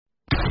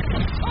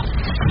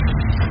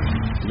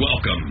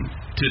Welcome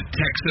to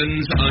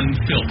Texans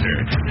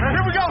Unfiltered.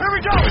 Here we go!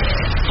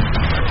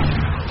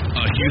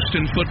 A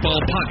Houston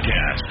football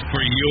podcast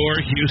for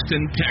your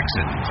Houston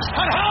Texans.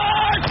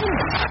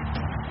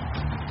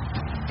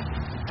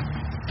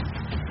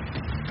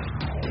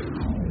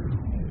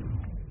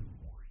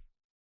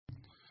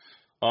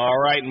 All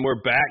right, and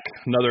we're back.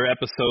 Another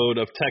episode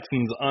of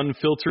Texans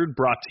Unfiltered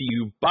brought to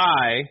you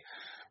by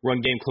Run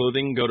Game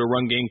Clothing. Go to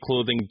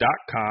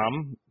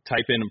rungameclothing.com.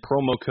 Type in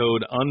promo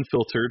code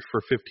UNFILTERED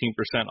for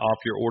 15% off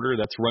your order.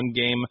 That's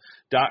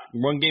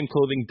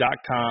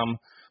rungameclothing.com.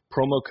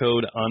 Promo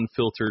code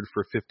UNFILTERED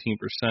for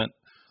 15%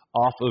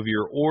 off of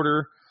your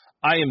order.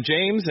 I am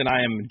James, and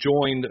I am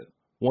joined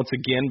once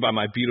again by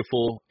my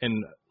beautiful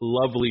and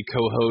lovely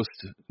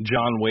co-host,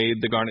 John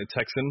Wade, the Garnet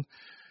Texan.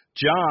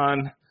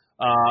 John,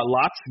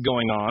 lots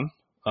going on,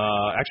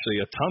 actually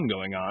a ton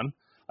going on.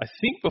 I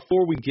think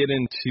before we get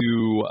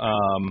into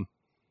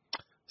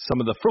some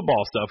of the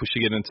football stuff, we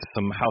should get into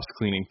some house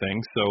cleaning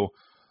things. So,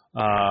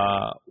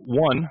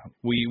 one,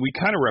 we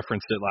kind of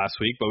referenced it last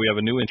week, but we have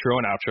a new intro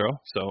and outro,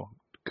 so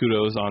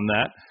kudos on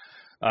that.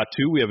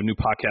 Two, we have a new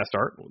podcast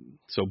art,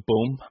 so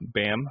boom,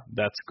 bam,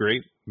 that's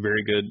great.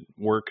 Very good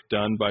work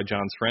done by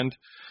John's friend.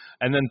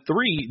 And then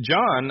three,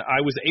 John,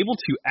 I was able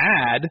to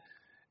add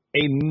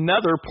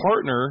another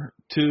partner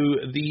to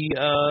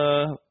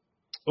the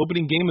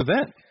opening game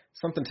event.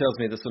 Something tells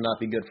me this will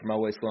not be good for my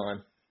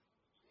waistline.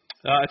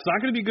 It's not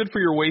going to be good for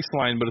your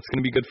waistline, but it's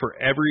going to be good for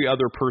every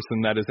other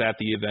person that is at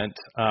the event.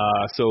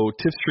 So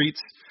Tiff's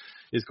Treats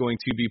is going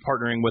to be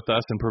partnering with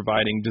us and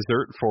providing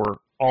dessert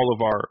for all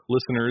of our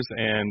listeners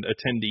and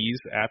attendees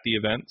at the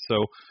event.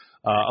 So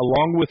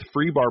along with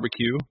free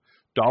barbecue,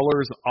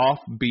 dollars off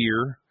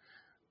beer,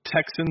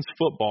 Texans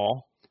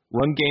football,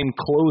 Run Game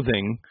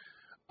Clothing,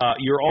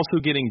 you're also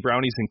getting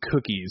brownies and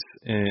cookies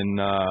and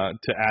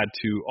to add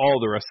to all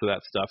the rest of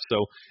that stuff.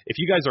 So if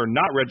you guys are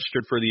not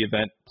registered for the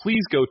event,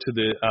 please go to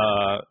the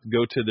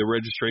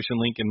registration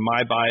link in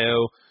my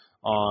bio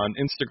on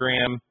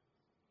Instagram.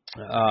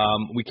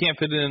 We can't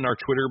fit it in our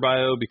Twitter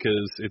bio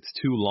because it's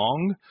too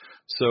long.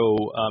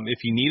 So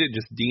if you need it,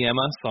 just DM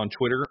us on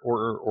Twitter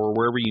or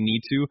wherever you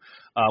need to.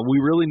 We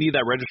really need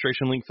that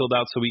registration link filled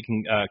out so we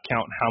can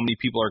count how many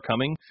people are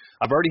coming.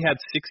 I've already had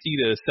 60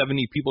 to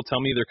 70 people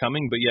tell me they're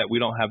coming, but yet we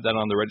don't have that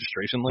on the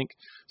registration link.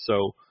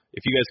 So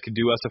if you guys could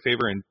do us a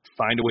favor and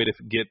find a way to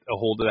get a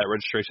hold of that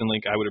registration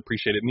link, I would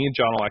appreciate it. Me and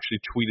John will actually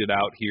tweet it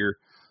out here.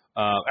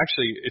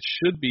 Actually, it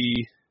should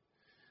be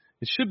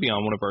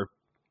on one of our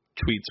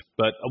tweets,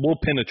 but we'll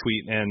pin a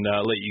tweet and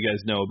let you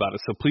guys know about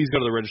it. So please go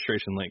to the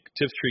registration link.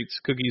 Tiff's Treats,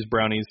 cookies,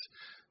 brownies,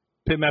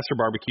 Pitmaster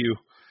Barbecue,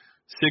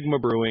 Sigma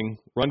Brewing,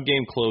 Run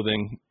Game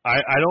Clothing. I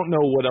don't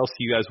know what else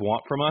you guys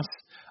want from us.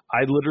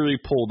 I literally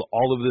pulled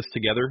all of this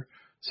together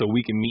so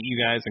we can meet you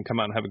guys and come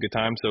out and have a good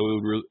time.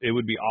 So it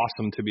would be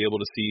awesome to be able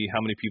to see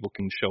how many people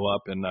can show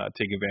up and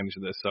take advantage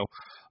of this. So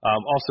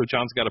also,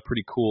 John's got a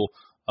pretty cool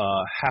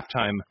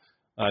halftime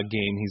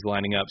game he's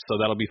lining up, so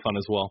that'll be fun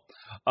as well.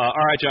 All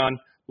right, John.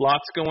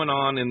 Lots going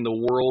on in the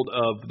world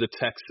of the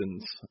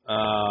Texans.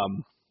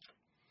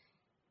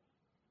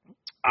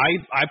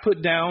 I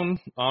put down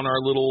on our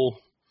little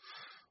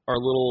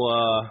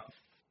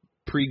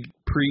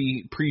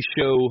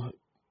pre-show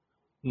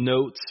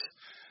notes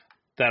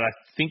that I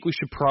think we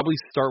should probably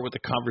start with a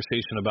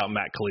conversation about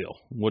Matt Kalil.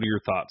 What are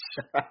your thoughts?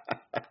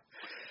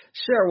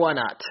 Sure, why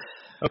not?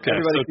 Okay.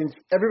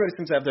 Everybody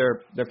seems to have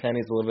their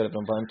panties a little bit of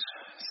a bunch.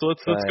 So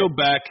let's go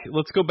back.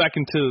 Let's go back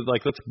into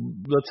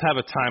let's have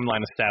a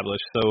timeline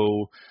established.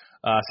 So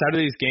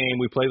Saturday's game,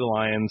 we play the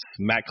Lions.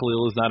 Matt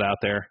Kalil is not out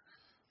there.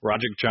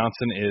 Roderick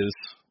Johnson is.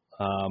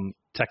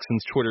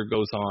 Texans Twitter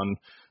goes on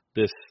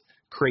this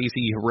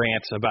crazy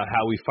rant about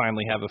how we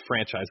finally have a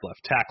franchise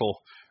left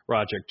tackle.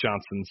 Roderick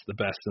Johnson's the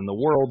best in the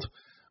world.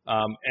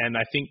 And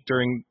I think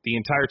during the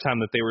entire time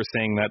that they were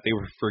saying that, they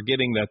were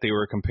forgetting that they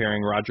were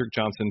comparing Roderick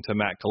Johnson to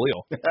Matt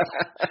Kalil.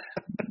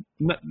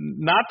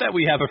 Not that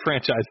we have a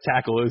franchise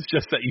tackle. It's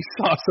just that you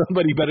saw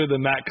somebody better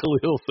than Matt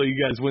Kalil, so you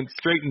guys went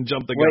straight and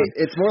jumped the gun. Wait,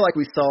 it's more like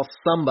we saw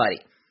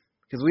somebody,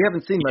 because we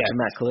haven't seen much of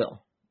Matt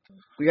Kalil.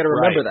 We got to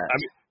remember that.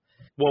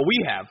 Well, we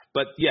have,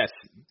 but yes,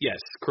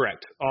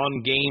 correct.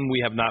 On game,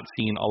 we have not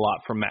seen a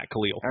lot from Matt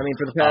Kalil. I mean,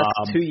 for the past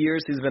 2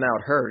 years, he's been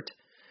out hurt.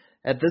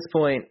 At this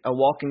point, a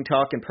walking,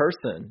 talking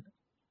person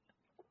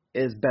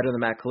is better than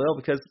Matt Kalil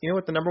because you know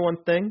what the number one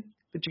thing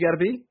that you got to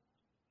be?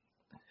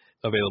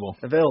 Available.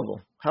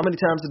 How many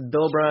times did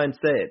Bill O'Brien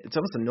say it? It's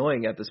almost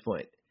annoying at this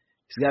point.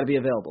 He's got to be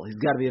available. He's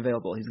got to be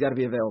available. He's got to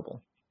be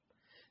available.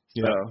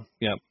 So.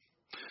 Yeah.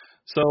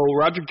 So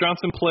Roderick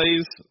Johnson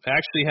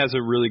actually has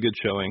a really good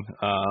showing.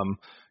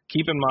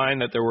 Keep in mind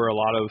that there were a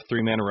lot of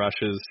three-man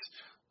rushes.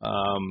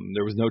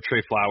 There was no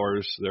Trey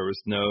Flowers. There was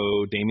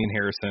no Damian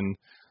Harrison.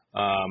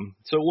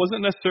 So it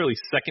wasn't necessarily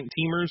second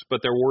teamers,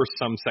 but there were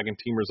some second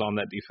teamers on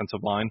that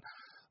defensive line.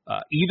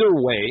 Either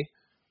way,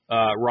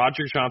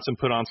 Roderick Johnson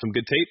put on some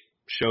good tape,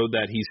 showed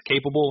that he's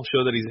capable,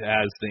 showed that he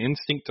has the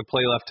instinct to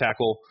play left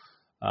tackle,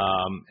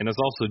 and is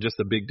also just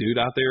a big dude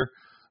out there.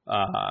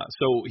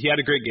 So he had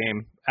a great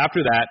game.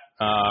 After that,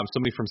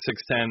 somebody from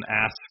 610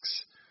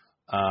 asks,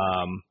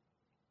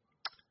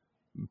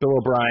 Bill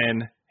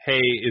O'Brien, hey,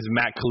 is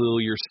Matt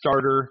Khalil your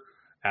starter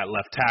at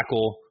left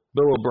tackle?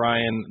 Bill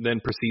O'Brien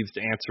then proceeds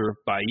to answer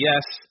by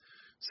yes.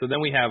 So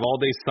then we have all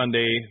day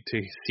Sunday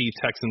to see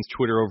Texans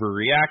Twitter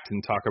overreact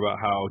and talk about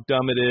how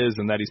dumb it is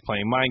and that he's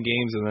playing mind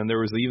games. And then there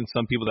was even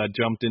some people that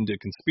jumped into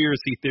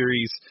conspiracy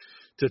theories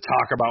to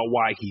talk about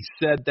why he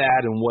said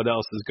that and what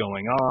else is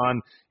going on.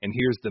 And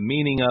here's the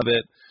meaning of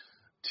it.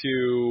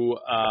 To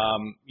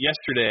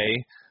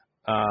yesterday,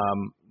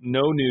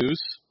 no news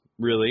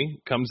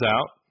really comes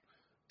out.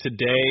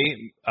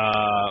 Today,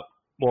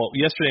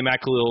 yesterday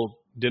Matt Khalil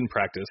didn't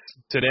practice.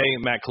 Today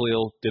Matt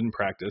Khalil didn't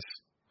practice.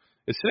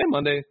 Is today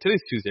Monday?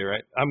 Today's Tuesday,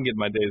 right? I'm getting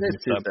my days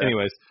mixed up.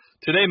 Anyways,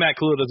 today Matt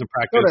Khalil doesn't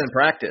practice. Still didn't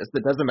practice.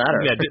 It doesn't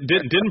matter. Yeah,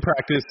 didn't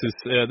practice.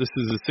 This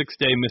is a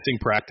 6-day missing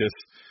practice.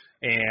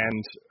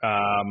 And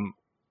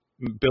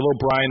Bill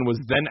O'Brien was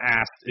then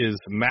asked, is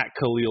Matt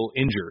Khalil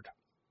injured?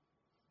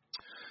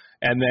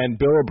 And then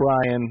Bill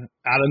O'Brien,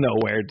 out of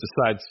nowhere,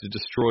 decides to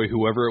destroy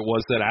whoever it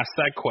was that asked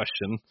that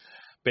question.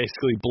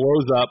 Basically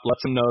blows up, lets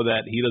him know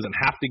that he doesn't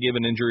have to give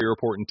an injury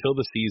report until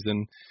the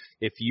season.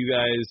 You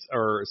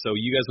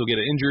guys will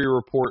get an injury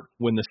report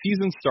when the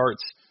season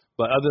starts.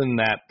 But other than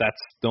that,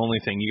 that's the only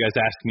thing. You guys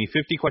asked me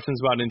 50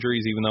 questions about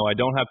injuries, even though I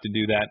don't have to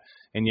do that,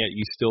 and yet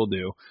you still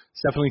do.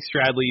 Stephanie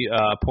Stradley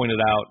pointed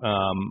out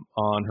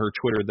on her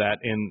Twitter that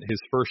in his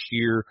first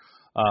year,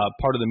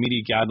 part of the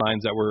media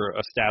guidelines that were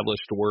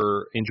established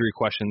were injury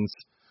questions.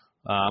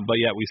 But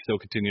yet we still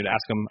continue to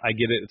ask him. I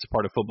get it. It's a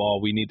part of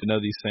football. We need to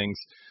know these things.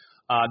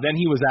 Then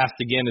he was asked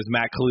again, is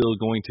Matt Khalil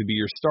going to be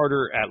your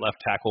starter at left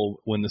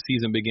tackle when the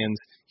season begins?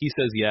 He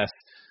says yes.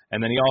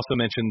 And then he also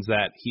mentions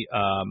that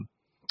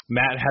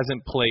Matt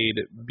hasn't played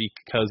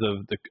because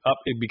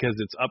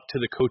it's up to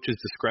the coach's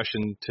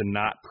discretion to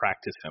not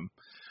practice him.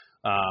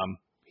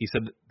 He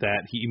said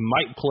that he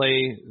might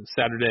play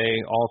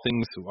Saturday. All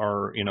things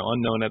are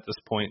unknown at this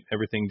point.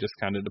 Everything just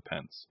kind of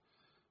depends.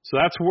 So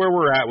that's where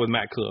we're at with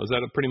Matt Khalil. Is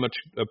that a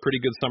pretty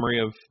good summary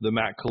of the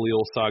Matt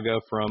Khalil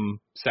saga from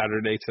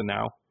Saturday to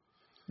now?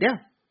 Yeah.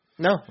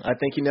 No, I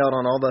think you nailed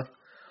on all the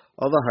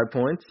high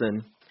points,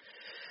 and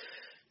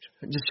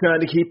just trying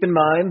to keep in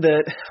mind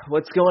that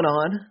what's going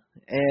on.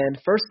 And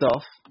first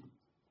off,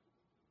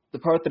 the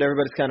part that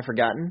everybody's kind of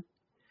forgotten,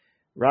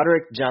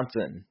 Roderick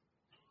Johnson.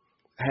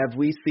 Have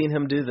we seen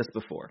him do this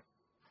before?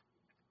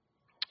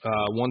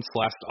 Once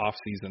last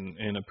offseason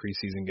in a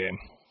preseason game.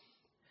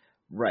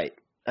 Right.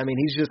 I mean,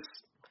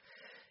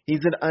 he's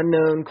an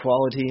unknown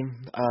quality.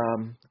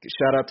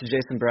 Shout out to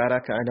Jason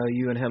Braddock. I know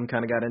you and him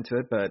kind of got into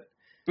it, but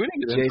we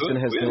didn't get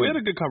into it. We had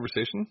a good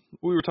conversation.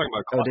 We were talking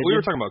about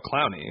talking about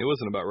Clowney. It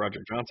wasn't about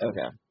Roderick Johnson.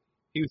 Okay.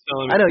 He was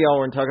telling me. I know y'all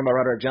weren't talking about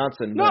Roderick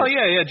Johnson. No,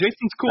 yeah.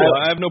 Jason's cool.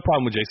 I have no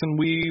problem with Jason.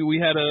 We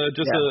had an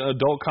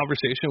adult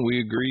conversation. We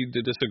agreed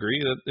to disagree.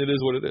 That it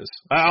is what it is.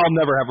 I'll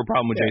never have a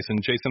problem with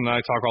Jason. Jason and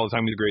I talk all the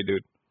time. He's a great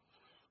dude.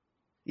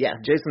 Yeah,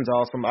 Jason's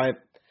awesome.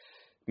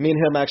 Me and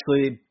him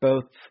actually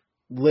both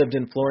lived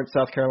in Florence,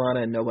 South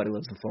Carolina, and nobody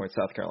lives in Florence,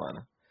 South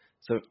Carolina.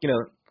 So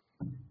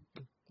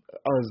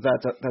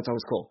that's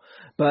always cool.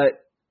 But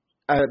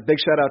big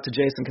shout out to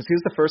Jason, because he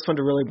was the first one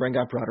to really bring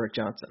up Roderick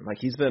Johnson. Like,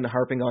 he's been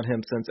harping on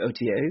him since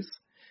OTAs,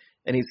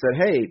 and he said,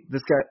 "Hey,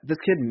 this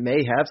kid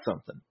may have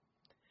something."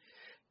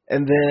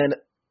 And then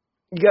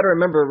you got to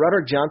remember,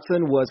 Roderick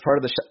Johnson was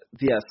part of the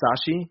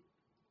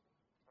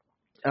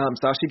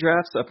Sashi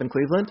drafts up in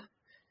Cleveland.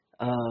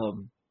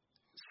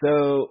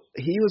 So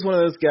he was one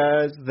of those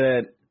guys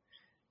that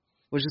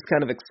was just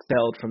kind of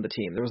expelled from the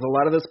team. There was a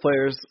lot of those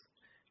players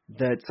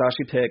that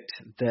Sashi picked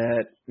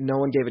that no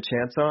one gave a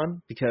chance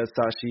on, because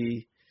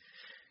Sashi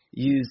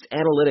used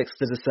analytics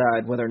to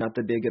decide whether or not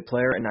they'd be a good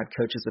player and not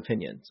coaches'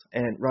 opinions.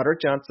 And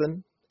Roderick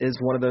Johnson is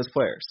one of those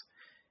players.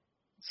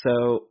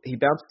 So he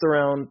bounced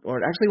around,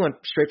 or actually went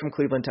straight from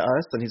Cleveland to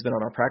us, and he's been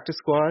on our practice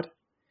squad.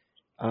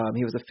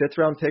 He was a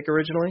 5th-round pick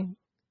originally.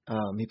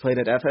 He played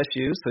at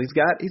FSU, so he's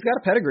got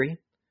a pedigree.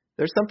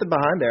 There's something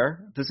behind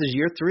there. This is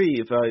year 3.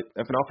 If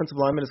an offensive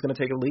lineman is going to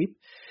take a leap,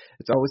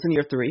 it's always in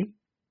year 3.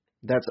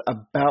 That's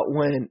about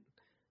when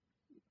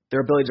their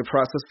ability to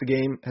process the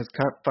game has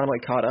finally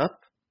caught up.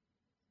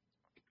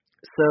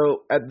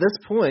 So at this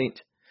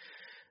point,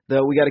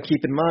 though, we got to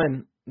keep in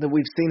mind that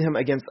we've seen him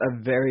against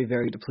a very,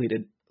 very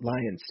depleted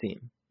Lions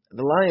team.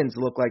 The Lions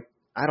look like,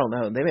 I don't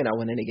know, they may not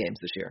win any games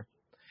this year.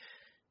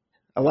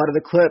 A lot of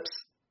the clips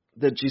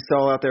that you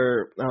saw out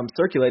there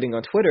circulating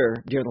on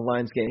Twitter during the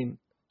Lions game,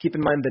 keep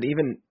in mind that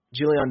even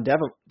Julian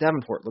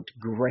Davenport looked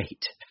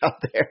great out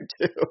there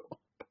too.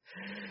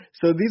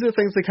 So these are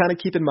things to kind of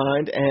keep in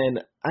mind, and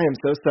I am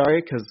so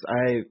sorry, because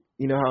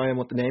you know how I am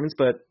with the names,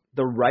 but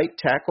the right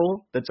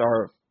tackle, that's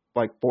our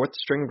 4th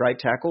string right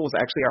tackle, was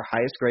actually our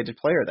highest graded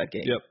player that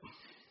game. Yep.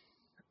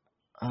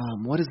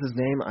 What is his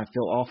name? I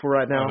feel awful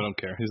right now. I don't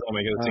care. He's not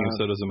making the team,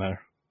 so it doesn't matter.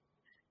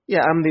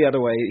 Yeah, I'm the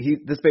other way.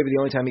 This may be the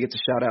only time he gets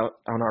a shout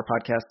out on our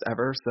podcast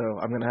ever, so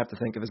I'm going to have to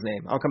think of his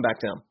name. I'll come back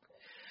to him.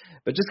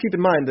 But just keep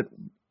in mind that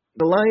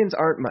the Lions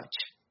aren't much.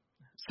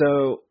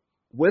 So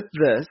with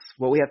this,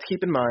 what we have to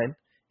keep in mind,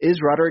 is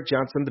Roderick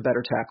Johnson the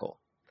better tackle?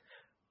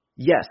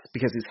 Yes,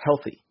 because he's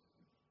healthy.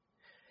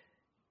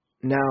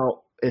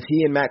 Now, if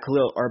he and Matt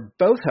Khalil are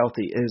both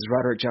healthy, is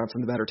Roderick Johnson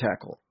the better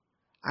tackle?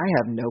 I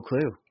have no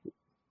clue.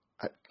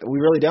 We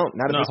really don't.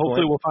 Not at this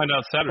hopefully point. We'll find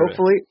out Saturday.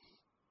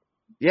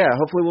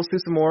 Hopefully we'll see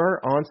some more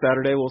on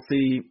Saturday. We'll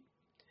see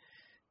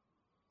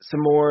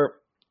some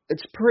more.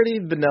 It's pretty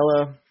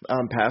vanilla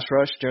pass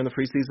rush during the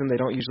preseason. They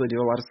don't usually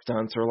do a lot of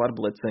stunts or a lot of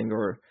blitzing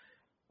or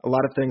a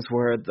lot of things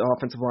where the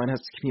offensive line has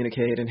to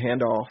communicate and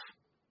hand off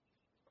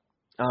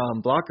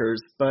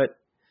blockers, but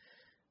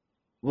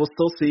we'll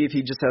still see if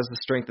he just has the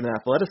strength and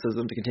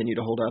athleticism to continue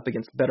to hold up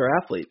against better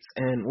athletes.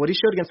 And what he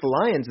showed against the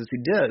Lions is he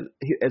does,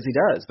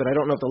 but I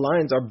don't know if the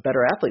Lions are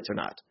better athletes or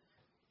not.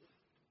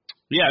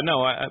 Yeah,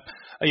 no,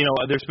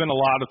 there's been a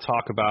lot of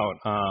talk about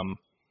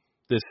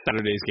this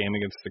Saturday's game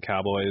against the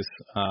Cowboys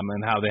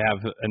and how they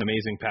have an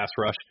amazing pass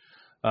rush.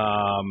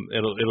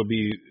 That'll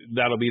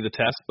be the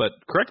test. But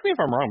correct me if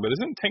I'm wrong, but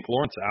isn't Tank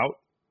Lawrence out?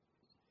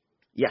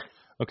 Yeah.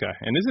 Okay,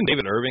 and isn't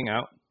David Irving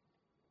out?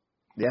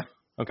 Yeah.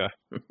 Okay,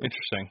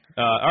 interesting.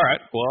 All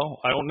right, well,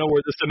 I don't know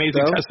where this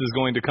amazing test is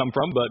going to come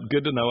from, but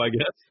good to know, I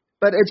guess.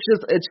 But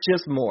it's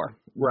just more.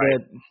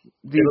 Right.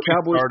 The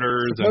Cowboys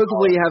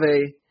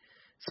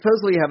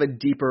supposedly have a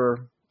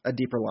deeper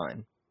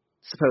line.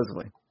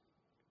 Supposedly.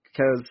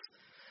 Because,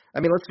 I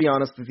mean, let's be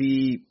honest,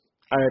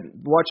 I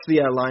watched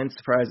the Lions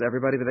surprise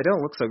everybody, but they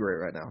don't look so great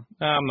right now.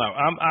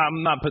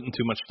 I'm not putting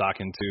too much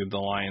stock into the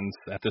Lions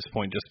at this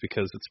point just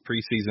because it's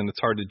preseason. It's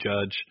hard to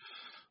judge.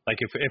 Like,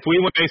 if we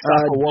went based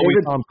off of what we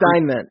saw.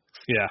 Steinmetz.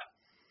 Yeah.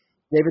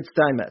 David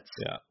Steinmetz.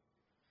 Yeah.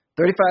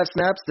 35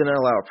 snaps, didn't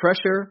allow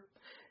pressure,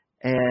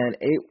 and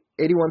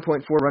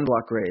 81.4 run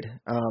block grade.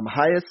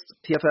 Highest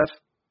PFF,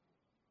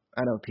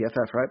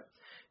 right?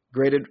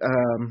 Graded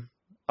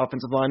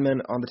offensive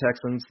lineman on the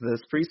Texans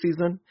this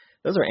preseason.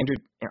 Those are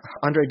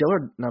Andre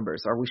Dillard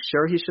numbers. Are we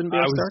sure he shouldn't be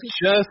a starter?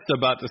 I was just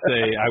about to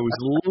say, I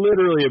was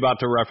literally about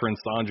to reference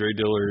the Andre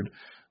Dillard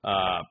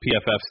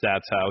PFF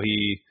stats, how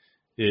he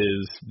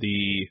is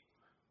the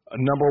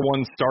number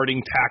one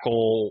starting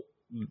tackle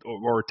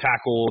or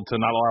tackle to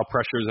not allow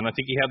pressures, and I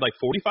think he had like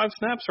 45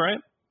 snaps, right?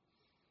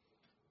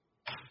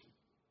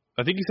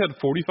 I think he said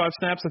 45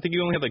 snaps. I think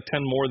he only had like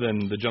 10 more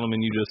than the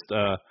gentleman you just.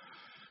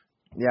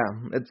 Yeah,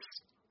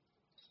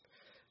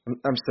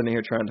 I'm sitting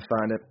here trying to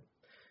find it,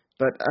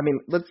 but I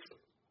mean, let's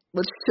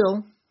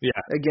chill.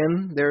 Yeah.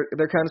 Again, they're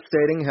kind of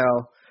stating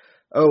how,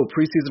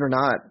 preseason or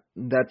not,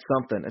 that's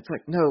something. It's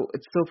like, no,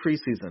 it's still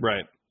preseason.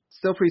 Right.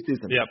 Still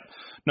preseason. Yep.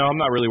 No,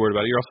 I'm not really worried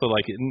about it. You're also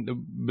like,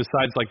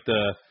 besides like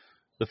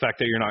the fact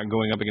that you're not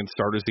going up against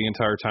starters the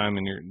entire time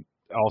and you're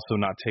also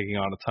not taking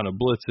on a ton of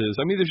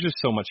blitzes. I mean, there's just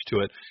so much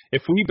to it.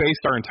 If we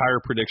based our entire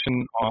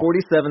prediction on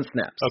 47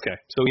 snaps. Okay.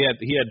 So he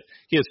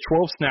has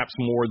 12 snaps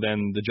more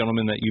than the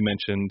gentleman that you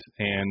mentioned,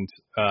 and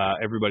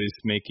everybody's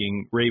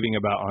raving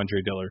about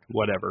Andre Dillard,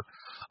 whatever.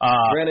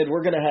 Granted,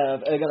 we're going to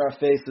have egg on our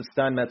face if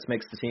Steinmetz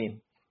makes the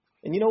team.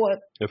 And you know what?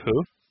 If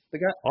who? The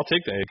guy. I'll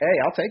take the egg. Hey,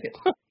 I'll take it.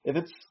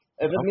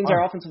 If it means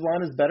our offensive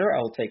line is better, I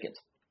will take it.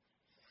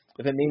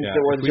 If it means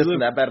that we're just in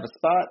that bad of a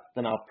spot,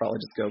 then I'll probably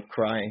just go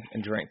cry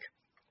and drink.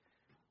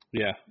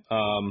 Yeah.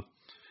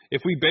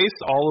 If we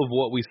based all of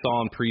what we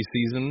saw in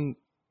preseason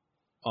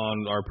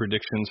on our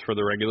predictions for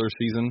the regular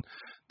season,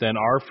 then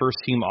our first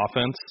team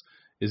offense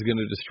is going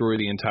to destroy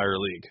the entire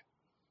league.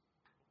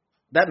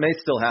 That may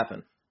still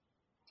happen.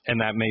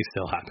 And that may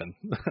still happen.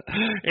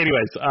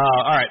 Anyways,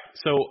 all right.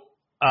 So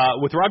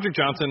with Roderick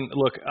Johnson,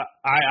 look,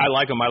 I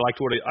like him. I liked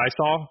what I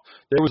saw.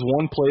 There was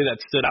one play that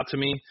stood out to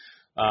me.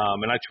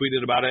 And I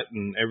tweeted about it,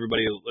 and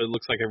it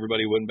looks like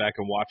everybody went back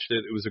and watched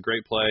it. It was a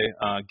great play.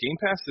 Game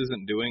Pass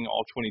isn't doing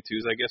all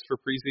 22s, I guess, for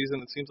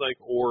preseason, it seems like,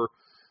 or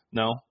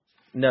no?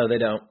 No, they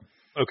don't.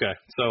 Okay.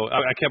 So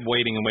I kept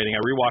waiting and waiting.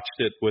 I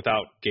rewatched it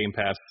without Game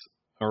Pass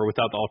or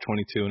without the all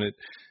 22, and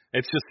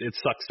it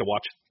sucks to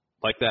watch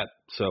like that.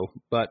 So,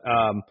 but,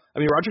 I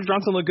mean, Roderick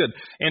Johnson looked good.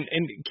 And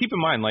keep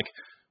in mind, like,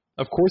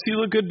 of course he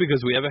looked good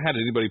because we haven't had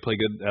anybody play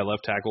good at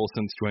left tackle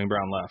since Dwayne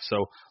Brown left.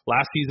 So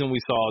last season we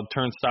saw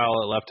turnstile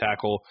at left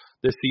tackle.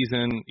 This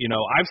season,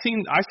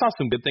 I saw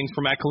some good things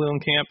from Matt Khalil in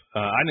camp.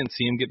 I didn't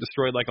see him get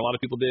destroyed like a lot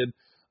of people did,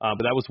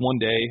 but that was one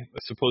day.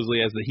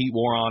 Supposedly as the heat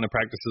wore on and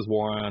practices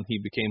wore on, he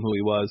became who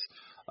he was.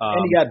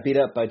 And he got beat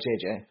up by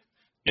JJ.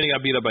 And he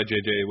got beat up by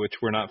JJ, which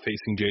we're not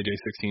facing JJ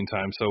 16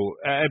 times. So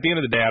at the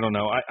end of the day, I don't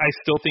know. I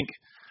still think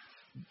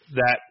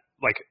that,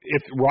 like,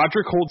 if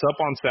Roderick holds up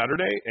on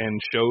Saturday and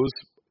shows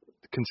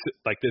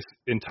like this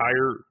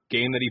entire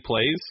game that he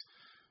plays,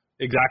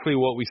 exactly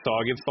what we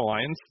saw against the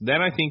Lions,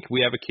 then I think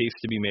we have a case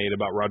to be made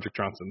about Roderick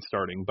Johnson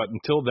starting. But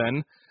until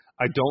then,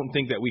 I don't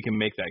think that we can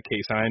make that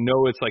case. And I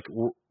know it's like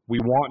we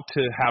want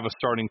to have a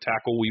starting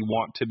tackle. We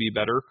want to be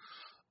better.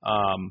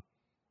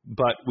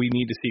 But we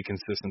need to see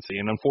consistency.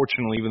 And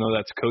unfortunately, even though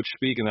that's coach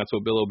speak and that's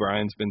what Bill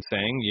O'Brien's been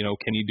saying,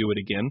 can he do it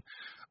again?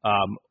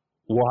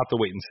 We'll have to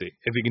wait and see.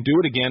 If he can do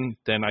it again,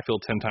 then I feel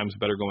 10 times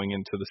better going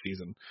into the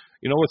season.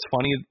 You know what's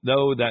funny,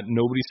 though, that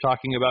nobody's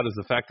talking about is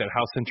the fact that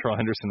how Central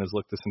Henderson has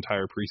looked this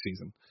entire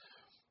preseason.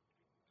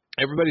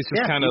 Everybody's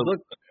just kind of –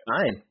 looked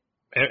fine.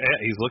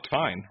 He's looked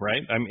fine,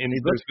 right? I mean,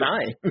 He's looked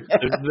fine.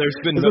 There's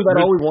been Isn't that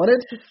all we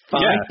wanted?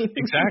 Fine. Yeah,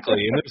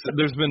 exactly. And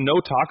there's been no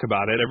talk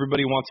about it.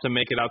 Everybody wants to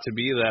make it out to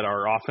be that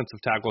our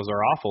offensive tackles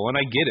are awful, and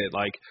I get it.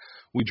 Like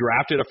we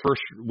drafted a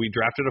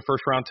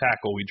first round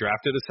tackle, we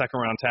drafted a second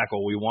round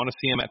tackle. We want to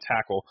see him at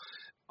tackle.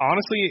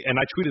 Honestly,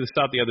 and I tweeted this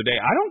out the other day.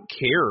 I don't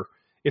care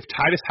if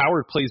Titus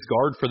Howard plays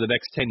guard for the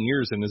next 10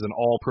 years and is an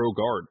all-pro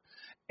guard,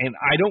 and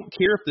I don't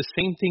care if the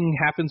same thing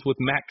happens with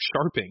Max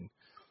Sharping.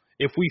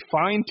 If we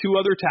find two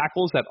other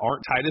tackles that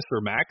aren't Titus or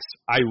Max,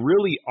 I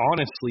really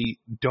honestly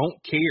don't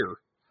care.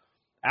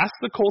 Ask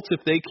the Colts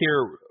if they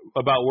care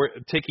about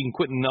taking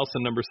Quentin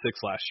Nelson number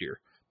 6 last year.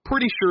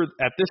 Pretty sure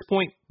at this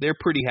point they're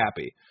pretty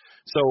happy.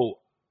 So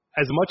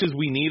as much as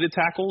we needed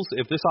tackles,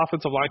 if this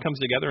offensive line comes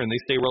together and they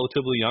stay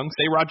relatively young,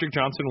 say Roderick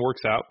Johnson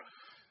works out,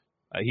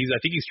 I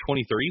think he's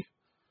 23.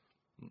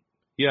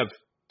 You have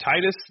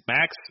Titus,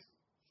 Max,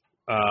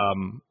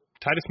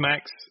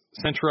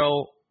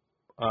 Centrell,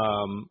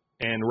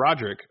 and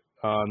Roderick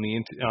on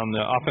the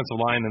offensive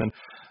line, and then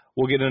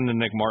we'll get into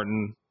Nick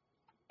Martin.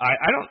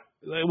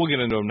 We'll get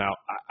into him now.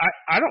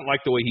 I don't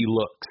like the way he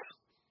looks.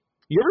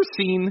 You ever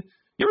seen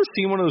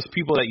one of those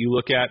people that you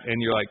look at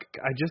and you're like,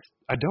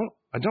 I don't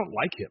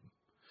like him.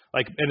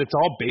 Like, and it's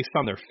all based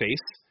on their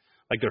face,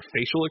 like their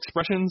facial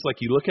expressions.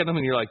 Like you look at them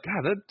and you're like,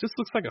 God, that just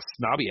looks like a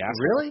snobby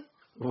asshole. Really?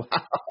 Wow.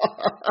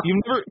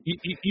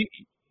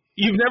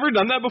 You've never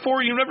done that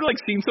before? You've never like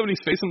seen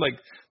somebody's face and like,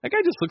 that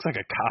guy just looks like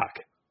a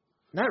cock.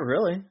 Not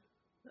really.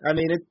 I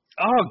mean, it's.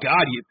 Oh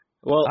God!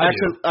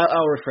 Actually,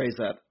 I'll rephrase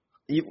that.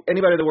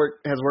 Anybody that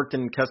has worked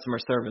in customer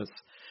service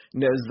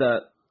knows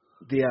that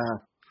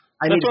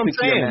I need to fix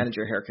your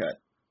manager haircut.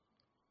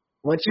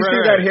 Once you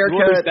see that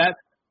haircut,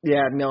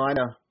 yeah, no, I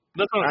know. I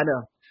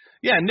know.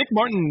 Yeah, Nick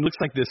Martin looks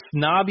like this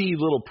snobby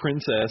little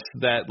princess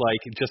that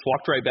like just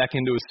walked right back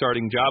into his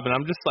starting job, and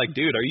I'm just like,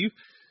 dude, are you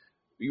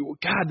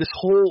God, this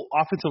whole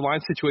offensive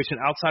line situation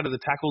outside of the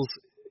tackles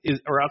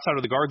or outside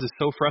of the guards is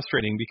so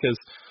frustrating because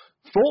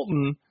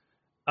Fulton,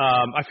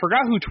 I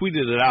forgot who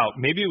tweeted it out.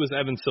 Maybe it was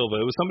Evan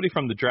Silva. It was somebody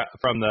from the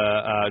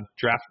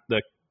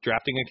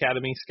drafting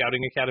academy,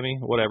 scouting academy,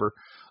 whatever.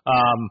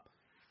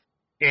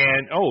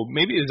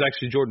 Maybe it was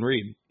actually Jordan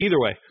Reed. Either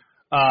way,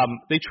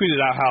 they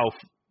tweeted out how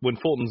when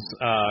Fulton's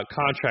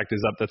contract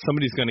is up, that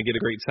somebody's going to get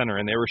a great center,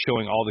 and they were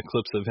showing all the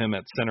clips of him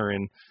at center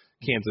in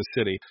Kansas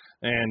City,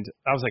 and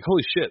I was like,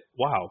 holy shit,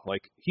 wow,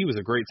 like he was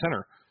a great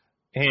center,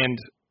 and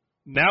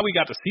now we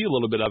got to see a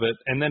little bit of it,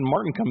 and then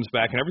Martin comes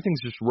back, and everything's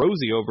just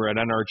rosy over at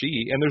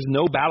NRG, and there's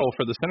no battle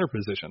for the center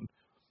position.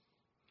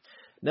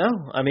 No,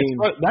 I mean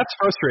that's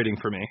frustrating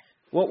for me.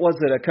 What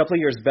was it? A couple of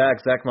years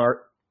back, Zach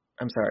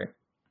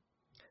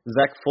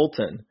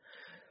Fulton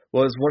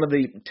was one of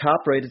the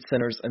top-rated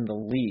centers in the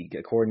league,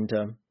 according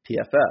to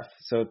PFF.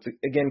 So,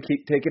 again,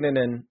 keep taking it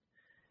in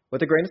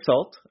with a grain of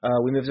salt.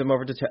 We moved him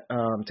over to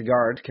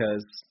guard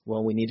because,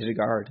 well, we needed a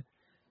guard.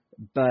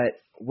 But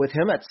with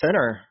him at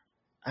center,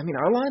 I mean,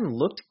 our line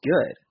looked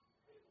good.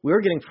 We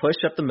were getting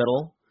pushed up the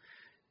middle.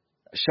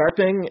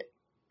 Sharping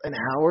and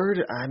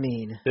Howard, I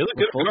mean, they look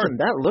good Fulton,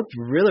 that looked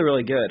really,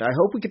 really good. I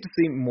hope we get to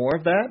see more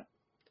of that,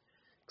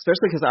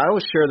 especially because I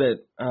was sure that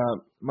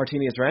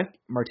Martinez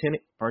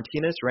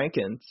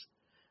Rankins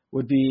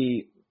would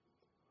be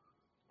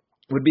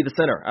the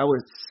center. I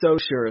was so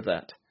sure of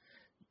that.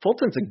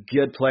 Fulton's a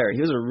good player.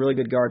 He was a really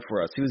good guard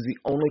for us. He was the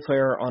only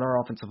player on our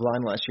offensive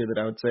line last year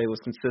that I would say was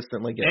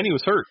consistently good. And he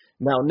was hurt.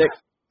 Now Nick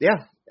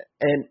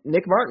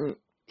Martin,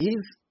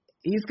 he's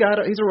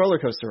a roller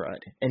coaster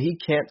ride, and he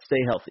can't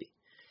stay healthy.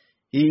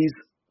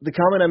 The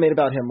comment I made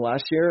about him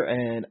last year,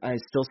 and I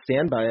still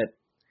stand by it,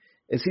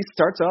 is he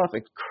starts off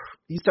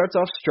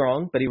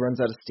strong, but he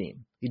runs out of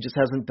steam. He just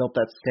hasn't built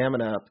that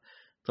stamina up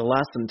to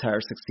last an entire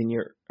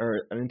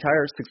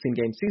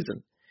 16-game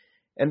season.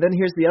 And then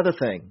here's the other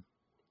thing.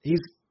 He's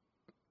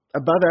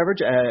above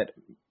average at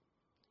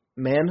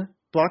man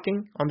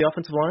blocking on the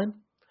offensive line.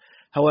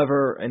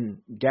 However,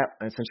 and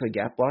essentially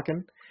gap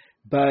blocking.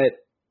 But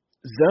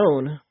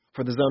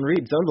for the zone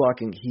read, zone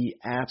blocking, he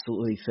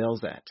absolutely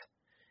fails at.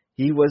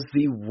 He was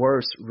the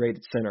worst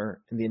rated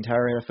center in the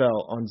entire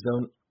NFL on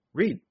zone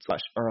read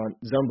on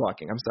zone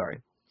blocking. I'm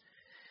sorry.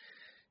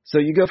 So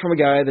you go from a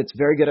guy that's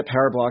very good at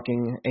power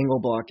blocking, angle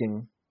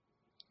blocking,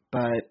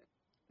 but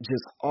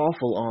just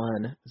awful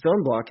on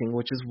zone blocking,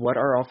 which is what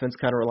our offense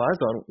kind of relies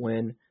on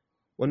when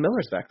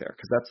Miller's back there,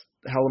 because that's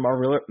how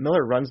Lamar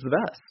Miller runs the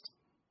best.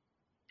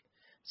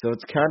 So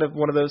it's kind of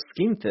one of those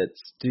scheme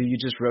fits. Do you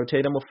just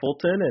rotate him with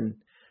Fulton and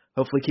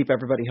hopefully keep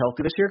everybody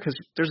healthy this year? Because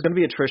there's going to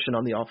be attrition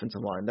on the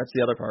offensive line. That's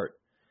the other part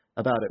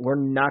about it.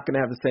 We're not going to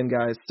have the same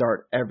guys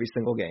start every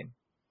single game.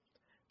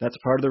 That's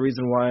part of the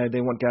reason why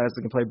they want guys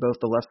that can play both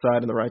the left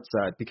side and the right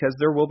side, because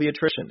there will be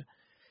attrition.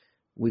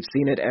 We've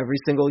seen it every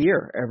single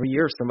year. Every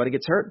year somebody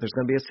gets hurt, there's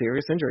going to be a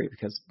serious injury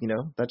because,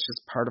 that's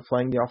just part of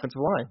playing the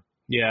offensive line.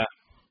 Yeah.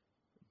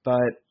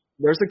 But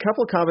there's a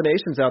couple of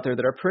combinations out there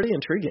that are pretty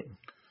intriguing.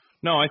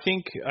 No, I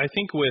think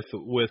with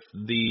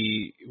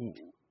the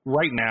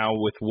right now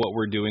with what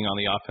we're doing on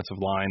the offensive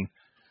line,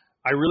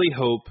 I really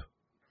hope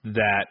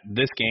that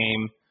this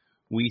game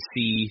we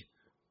see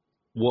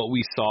what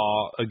we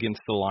saw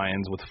against the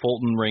Lions with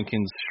Fulton,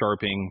 Rankins,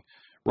 Sharping,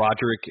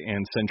 Roderick,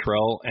 and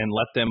Centrell, and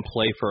let them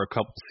play for a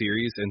couple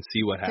series and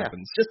see what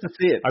happens. Just to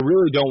see it. I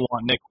really don't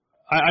want Nick.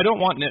 I don't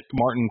want Nick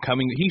Martin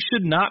coming. He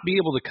should not be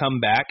able to come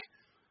back.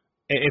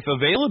 If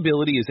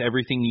availability is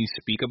everything you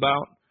speak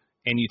about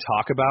and you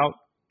talk about,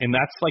 and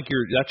that's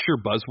your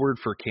buzzword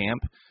for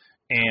camp,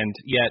 and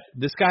yet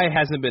this guy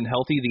hasn't been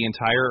healthy the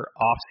entire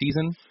off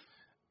season,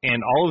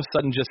 and all of a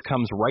sudden just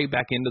comes right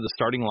back into the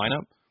starting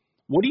lineup.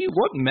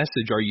 What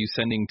message are you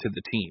sending to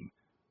the team?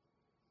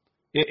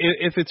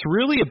 If it's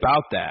really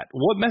about that,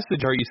 what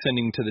message are you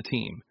sending to the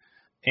team?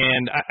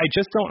 And I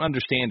just don't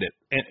understand it.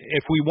 And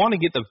if we want to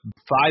get the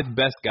 5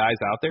 best guys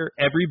out there,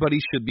 everybody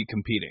should be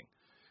competing.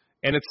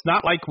 And it's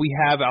not like we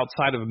have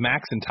outside of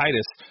Max and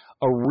Titus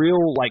a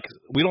real,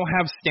 we don't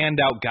have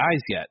standout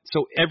guys yet.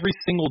 So every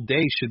single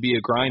day should be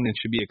a grind and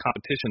should be a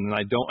competition, and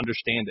I don't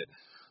understand it.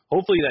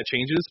 Hopefully that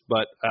changes,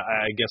 but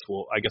I guess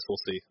we'll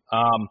see.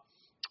 All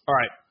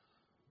right.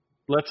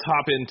 Let's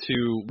hop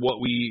into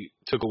what we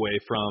took away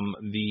from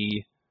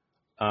the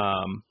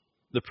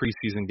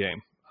preseason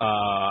game.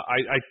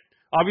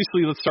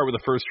 Obviously, let's start with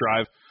the first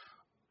drive.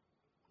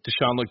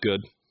 Deshaun looked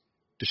good.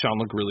 Deshaun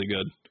looked really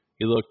good.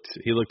 He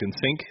looked in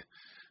sync.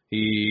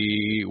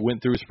 He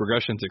went through his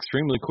progressions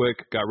extremely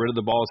quick, got rid of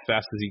the ball as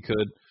fast as he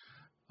could.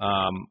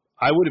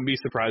 I wouldn't be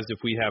surprised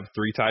if we have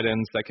 3 tight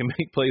ends that can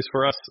make plays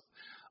for us.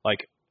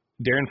 Like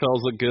Darren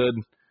Fells looked good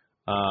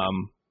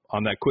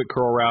on that quick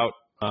curl route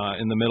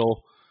in the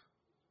middle.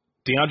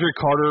 DeAndre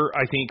Carter,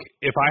 I think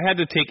if I had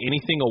to take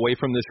anything away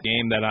from this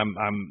game that I'm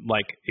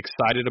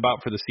excited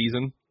about for the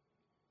season,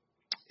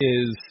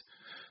 is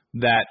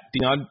that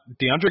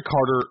DeAndre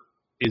Carter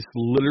is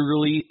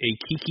literally a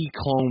Kiki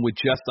clone with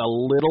just a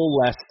little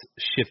less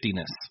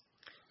shiftiness.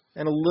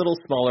 And a little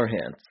smaller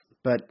hands.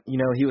 But,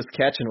 he was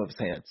catching with his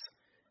hands.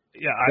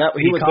 Yeah,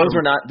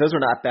 those were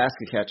not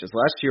basket catches.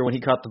 Last year when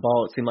he caught the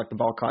ball, it seemed like the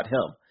ball caught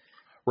him.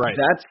 Right.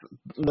 That's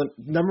the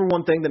number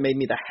one thing that made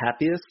me the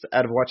happiest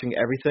out of watching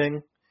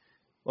everything.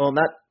 Well,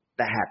 not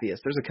the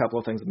happiest. There's a couple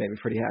of things that made me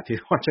pretty happy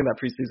watching that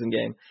preseason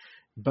game.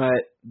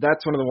 But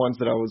that's one of the ones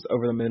that I was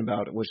over the moon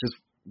about, which is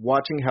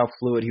watching how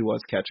fluid he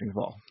was catching the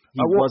ball.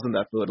 He wasn't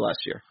that fluid last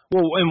year.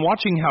 Well, and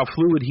watching how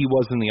fluid he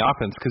was in the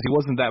offense, because he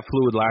wasn't that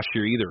fluid last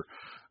year either.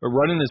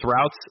 Running his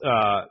routes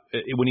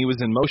when he was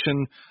in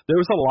motion,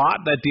 there was a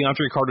lot that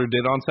DeAndre Carter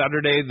did on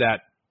Saturday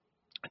that,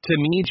 to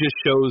me, just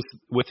shows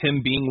with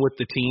him being with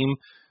the team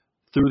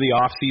through the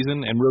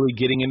offseason and really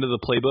getting into the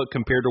playbook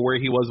compared to where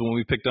he was when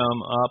we picked him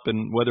up,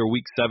 and whether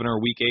week 7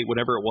 or week 8,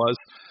 whatever it was,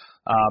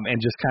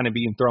 and just kind of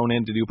being thrown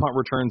in to do punt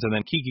returns, and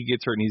then Kiki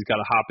gets hurt and he's got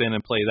to hop in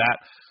and play that.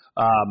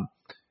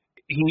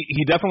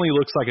 He definitely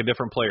looks like a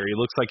different player. He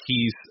looks like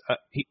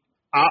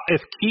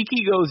if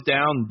Kiki goes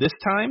down this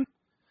time,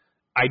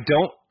 I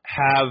don't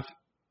have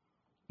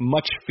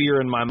much fear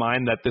in my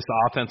mind that this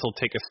offense will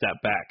take a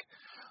step back.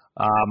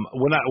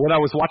 When I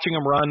was watching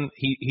him run,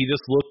 he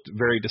just looked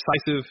very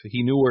decisive.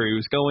 He knew where he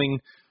was going.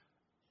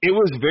 It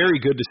was very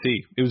good to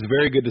see. It was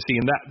very good to see,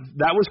 and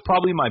that was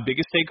probably my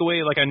biggest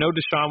takeaway. I know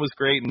Deshaun was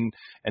great, and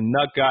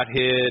Nutt got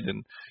hit,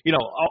 and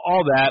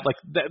all that.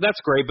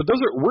 That's great, but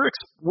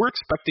we're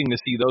expecting to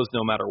see those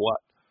no matter what.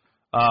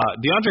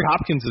 DeAndre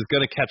Hopkins is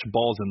going to catch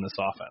balls in this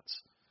offense,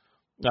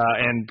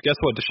 and guess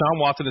what? Deshaun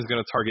Watson is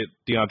going to target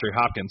DeAndre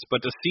Hopkins,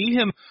 but to see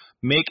him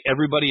make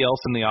everybody else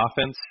in the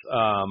offense,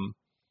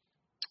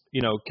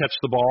 catch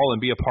the ball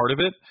and be a part of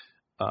it.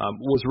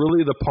 Was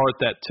really the part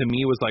that to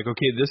me was like,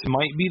 okay, this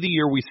might be the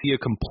year we see a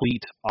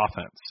complete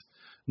offense,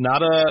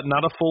 not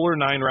a fuller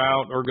 9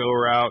 route or go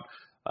route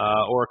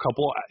or a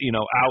couple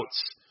outs.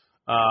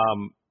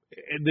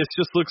 This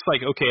just looks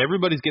like, okay,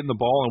 everybody's getting the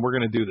ball and we're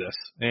going to do this,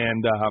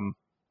 and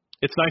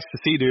it's nice to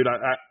see, dude.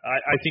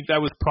 I think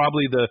that was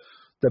probably the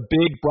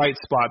big bright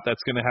spot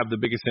that's going to have the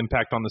biggest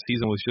impact on the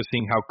season, was just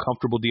seeing how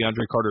comfortable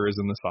DeAndre Carter is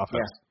in this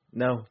offense.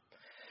 Yeah, no.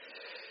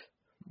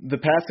 The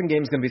passing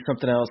game is going to be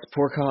something else.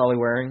 Poor Kahale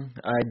Waring.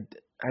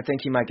 I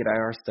think he might get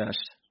IR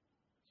stashed.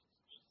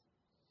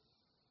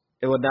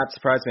 It would not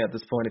surprise me at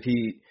this point if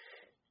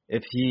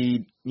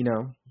he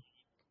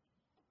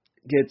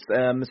gets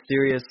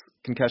mysterious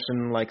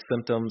concussion-like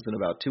symptoms in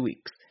about 2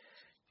 weeks,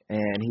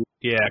 and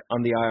he's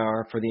on the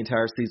IR for the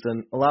entire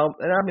season. Allows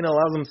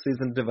them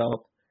season to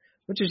develop,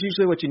 which is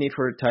usually what you need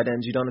for tight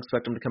ends. You don't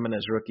expect them to come in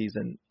as rookies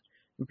and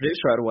produce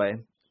right away,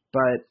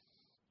 but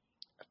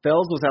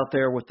Fells was out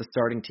there with the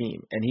starting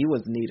team, and he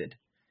was needed,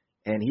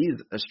 and he's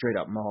a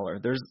straight-up mauler.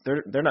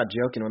 They're not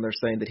joking when they're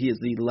saying that he is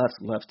the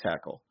left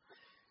tackle.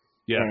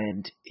 Yeah.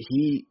 And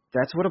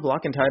that's what a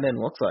blocking tight end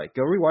looks like.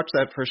 Go rewatch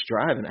that first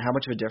drive and how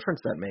much of a difference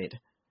that made.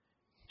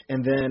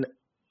 And then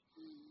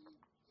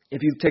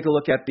if you take a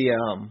look at the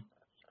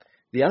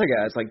other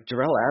guys, like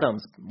Jarrell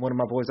Adams, one of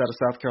my boys out of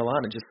South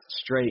Carolina, just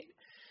straight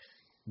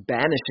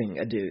banishing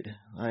a dude.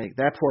 Like,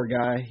 that poor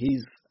guy,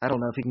 I don't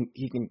know if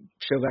he can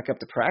show back up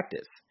to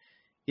practice.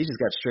 He just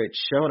got straight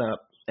shown up,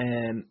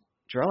 and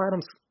Jarrell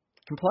Adams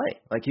can play.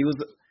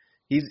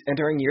 He's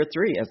entering year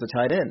 3 as a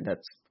tight end.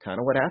 That's kind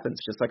of what happens,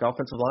 just like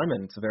offensive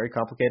lineman. It's a very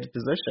complicated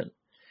position.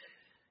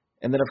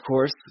 And then, of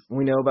course,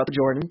 we know about the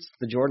Jordans.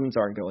 The Jordans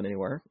aren't going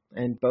anywhere,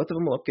 and both of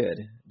them look good.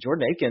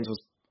 Jordan Akins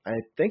I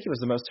think he was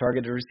the most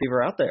targeted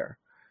receiver out there,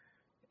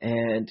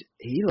 and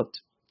he looked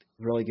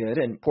really good.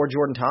 And poor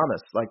Jordan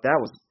Thomas, like that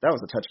was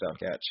a touchdown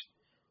catch.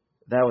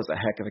 That was a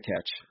heck of a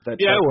catch.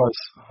 It was.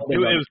 It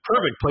was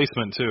perfect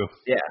placement too.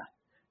 Yeah,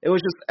 it was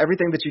just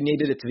everything that you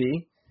needed it to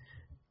be.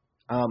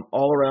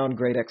 All around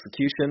great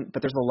execution,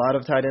 but there's a lot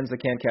of tight ends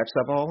that can't catch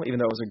that ball, even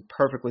though it was a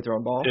perfectly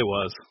thrown ball. It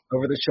was.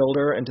 Over the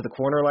shoulder into the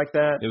corner like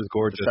that. It was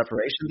gorgeous. The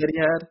separation that he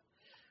had,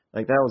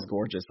 like that was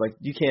gorgeous. Like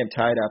you can't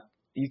tie it up.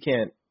 You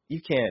can't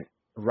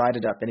ride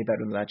it up any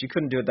better than that. You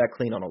couldn't do it that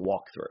clean on a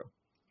walkthrough.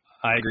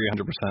 I agree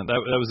 100%.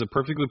 That was a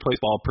perfectly placed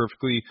ball,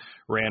 perfectly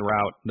ran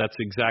route. That's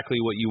exactly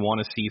what you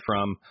want to see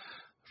from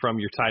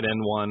your tight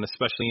end one,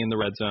 especially in the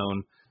red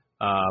zone.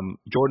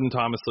 Jordan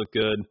Thomas looked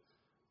good.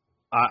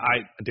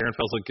 Darren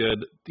Fells looked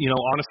good.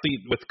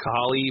 Honestly, with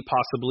Kahali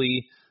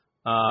possibly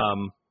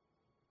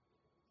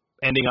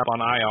ending up on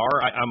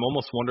IR, I'm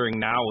almost wondering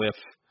now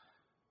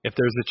if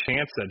there's a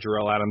chance that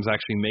Jarrell Adams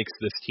actually makes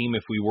this team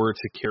if we were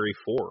to carry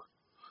 4.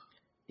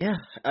 Yeah,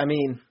 I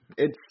mean,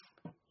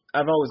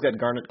 I've always got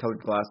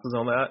garnet-colored glasses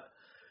on that.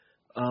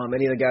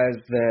 Any of the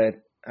guys that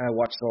I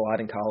watched a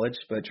lot in college,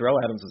 but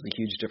Jarrell Adams was a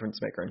huge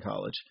difference maker in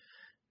college.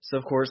 So,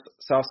 of course,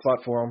 soft spot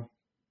for him.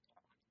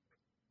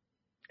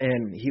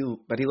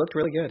 But he looked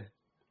really good.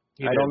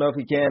 I don't know if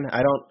he can.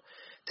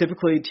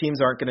 Typically,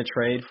 teams aren't going to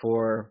trade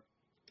for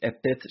a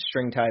 5th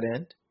string tight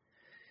end.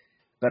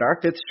 But our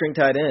 5th string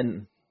tight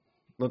end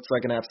looks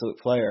like an absolute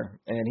player.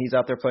 And he's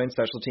out there playing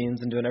special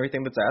teams and doing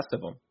everything that's asked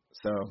of him.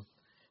 So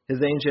his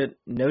agent,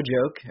 no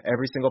joke,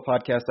 every single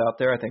podcast out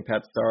there, I think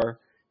Pat Starr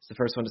is the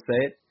first one to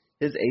say it,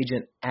 his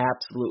agent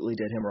absolutely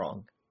did him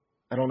wrong.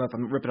 I don't know if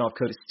I'm ripping off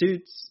Cody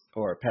Stutes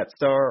or Pat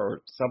Starr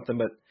or something,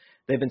 but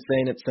they've been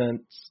saying it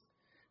since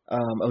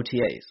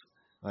OTAs.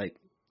 Like,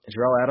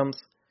 Jarrell Adams,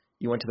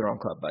 you went to the wrong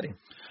club, buddy.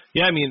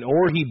 Yeah, I mean,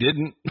 or he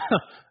didn't,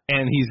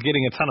 and he's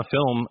getting a ton of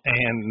film,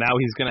 and now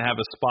he's going to have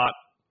a spot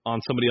on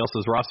somebody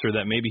else's roster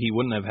that maybe he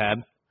wouldn't have had.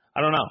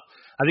 I don't know.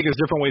 I think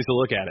there's different ways to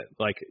look at it.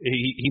 Like,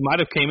 he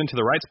might have came into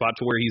the right spot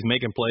to where he's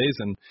making plays,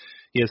 and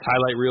he has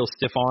highlight reel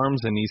stiff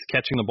arms, and he's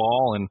catching the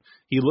ball, and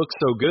he looks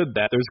so good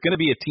that there's going to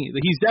be a team.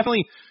 He's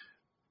definitely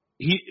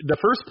the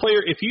first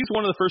player. If he's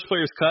one of the first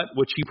players cut,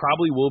 which he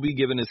probably will be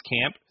given his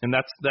camp, and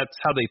that's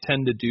how they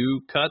tend to do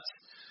cuts,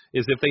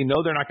 is if they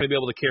know they're not going to be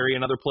able to carry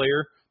another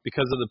player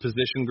because of the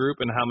position group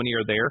and how many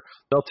are there,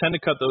 they'll tend to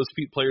cut those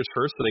players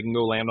first so they can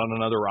go land on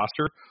another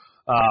roster.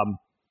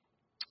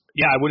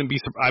 Yeah, I wouldn't be.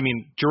 I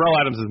mean,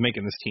 Jarrell Adams is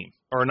making this team,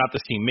 or not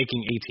this team,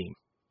 making a team.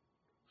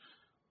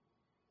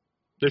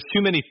 There's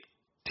too many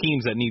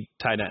teams that need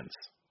tight ends.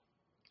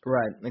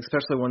 Right,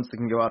 especially ones that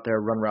can go out there,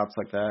 run routes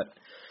like that,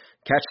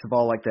 catch the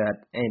ball like that,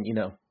 and,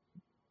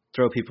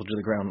 throw people to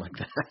the ground like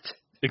that.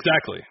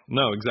 Exactly.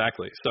 No,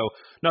 exactly. So,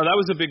 no, that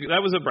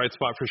was a bright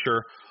spot for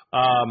sure.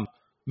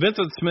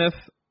 Vincent Smith,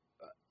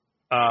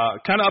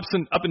 kind of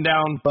up and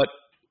down, but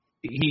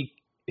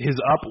his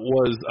up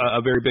was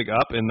a very big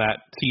up in that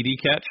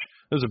TD catch.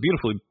 It was a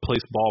beautifully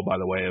placed ball, by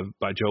the way,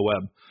 by Joe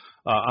Webb.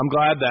 I'm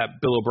glad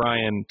that Bill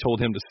O'Brien told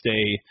him to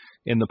stay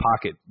in the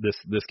pocket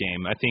this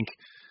game. I think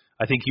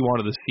he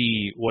wanted to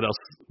see what else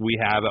we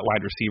have at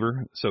wide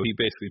receiver, so he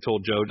basically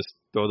told Joe just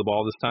throw the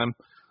ball this time.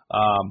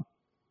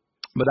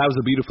 But that was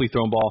a beautifully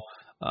thrown ball.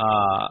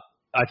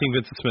 I think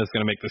Vincent Smith is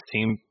going to make this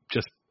team,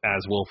 just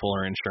as Will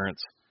Fuller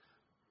insurance.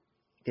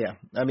 Yeah,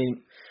 I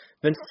mean,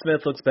 Vincent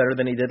Smith looks better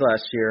than he did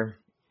last year.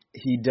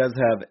 He does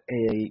have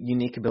a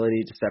unique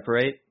ability to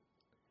separate,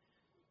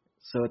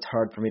 so it's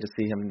hard for me to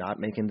see him not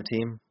making the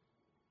team.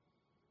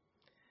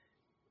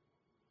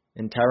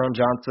 And Tyrone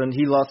Johnson,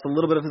 he lost a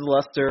little bit of his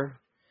luster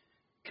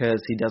because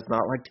he does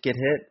not like to get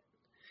hit.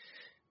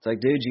 It's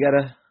like, dude,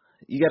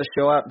 you gotta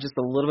show up just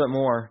a little bit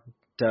more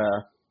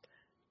to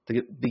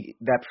be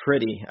that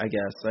pretty, I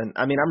guess. And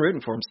I mean, I'm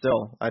rooting for him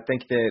still. I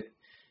think that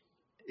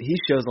he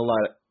shows a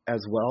lot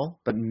as well,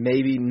 but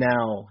maybe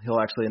now he'll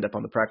actually end up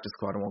on the practice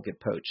squad and won't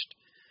get poached.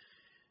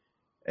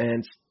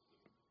 And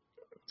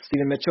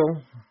Steven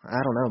Mitchell, I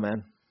don't know,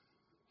 man.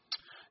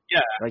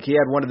 Yeah. Like, he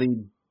had one of the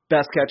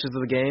best catches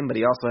of the game, but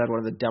he also had one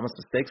of the dumbest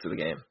mistakes of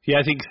the game. Yeah,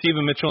 I think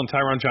Steven Mitchell and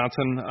Tyrone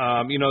Johnson,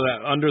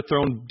 that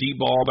underthrown deep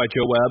ball by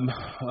Joe Webb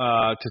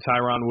to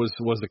Tyrone was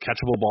the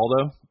catchable ball,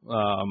 though.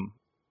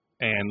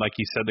 And like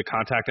you said, the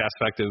contact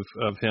aspect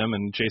of him,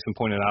 and Jason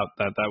pointed out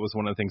that was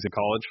one of the things in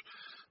college,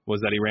 was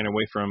that he ran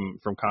away from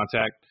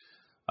contact,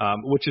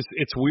 which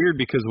it's weird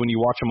because when you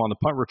watch him on the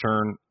punt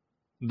return,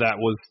 that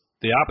was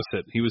the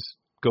opposite. He was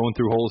going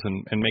through holes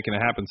and making it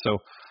happen. So,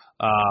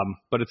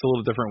 but it's a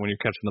little different when you're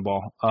catching the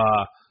ball.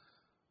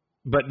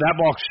 But that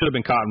ball should have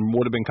been caught and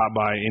would have been caught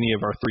by any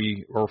of our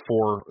 3 or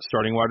 4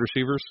 starting wide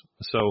receivers.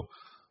 So,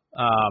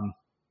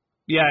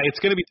 yeah, it's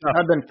going to be tough.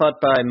 I've been fought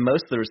by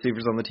most of the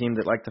receivers on the team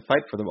that like to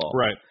fight for the ball.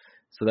 Right.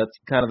 So that's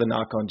kind of the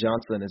knock on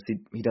Johnson, is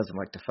he doesn't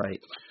like to fight.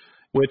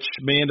 Which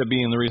may end up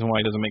being the reason why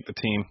he doesn't make the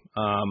team.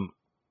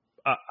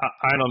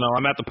 I don't know.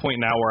 I'm at the point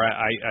now where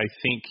I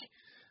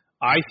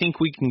think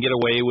we can get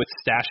away with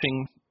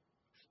stashing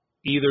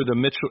either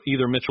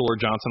Mitchell or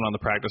Johnson on the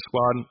practice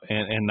squad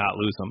and not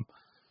lose them.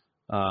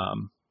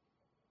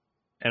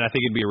 And I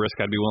think it'd be a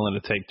risk I'd be willing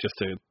to take just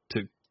to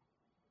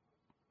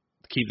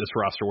keep this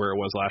roster where it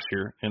was last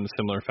year in a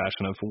similar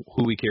fashion of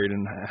who we carried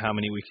and how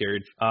many we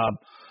carried. All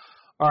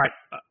right.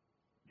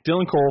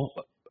 Dylan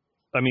Cole,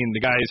 I mean, the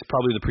guy is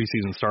probably the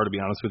preseason star, to be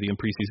honest with you, in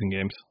preseason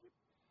games.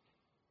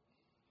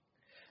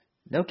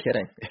 No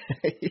kidding.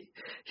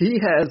 He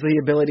has the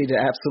ability to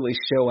absolutely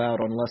show out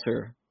on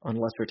lesser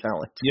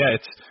talent. Yeah,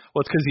 it's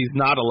because he's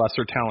not a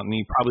lesser talent, and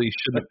he probably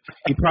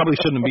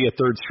shouldn't be a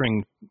third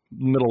string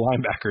middle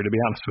linebacker, to be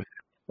honest with you.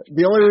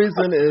 The only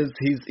reason is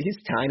he's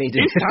tiny.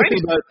 Dude. He's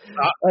tiny, but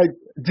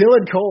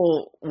Dylan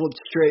Cole will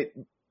straight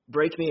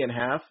break me in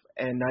half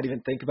and not even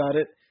think about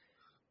it.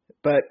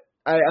 But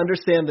I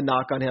understand the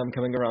knock on him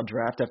coming around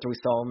draft after we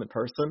saw him in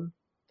person.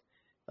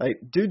 Like,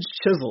 dude's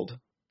chiseled,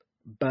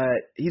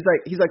 but he's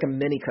like a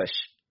mini Kush,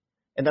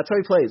 and that's how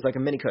he plays, like a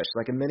mini Kush,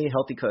 like a mini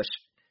healthy Kush,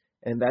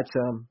 and that's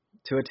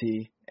to a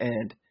T.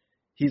 And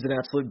he's an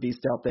absolute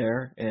beast out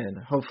there, and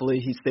hopefully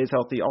he stays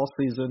healthy all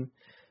season.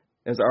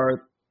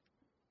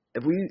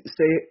 If we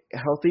stay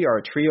healthy,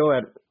 our trio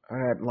at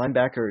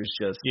linebacker is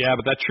just... Yeah,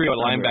 but that trio at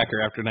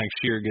linebacker after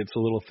next year gets a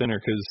little thinner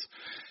because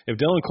if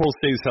Dylan Cole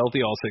stays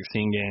healthy all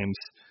 16 games,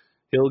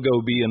 he'll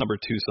go be a number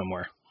 2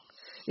 somewhere.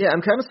 Yeah,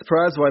 I'm kind of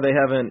surprised why they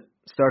haven't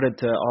started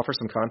to offer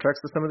some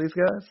contracts to some of these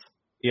guys.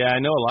 Yeah,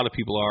 I know a lot of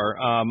people are.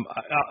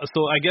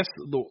 So I guess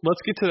let's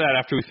get to that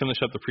after we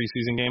finish up the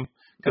preseason game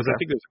because I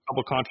think there's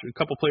a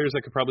couple players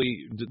that could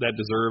probably that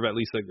deserve at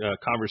least a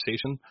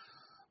conversation.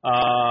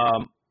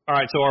 All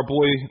right, so our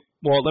boy...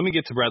 Well, let me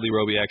get to Bradley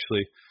Roby,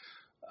 actually.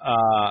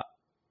 I'm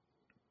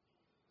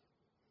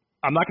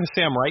not going to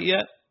say I'm right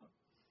yet.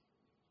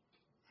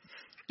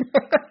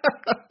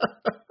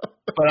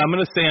 But I'm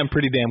going to say I'm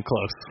pretty damn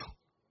close.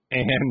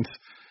 And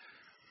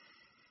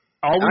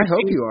I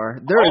hope you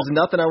are. There is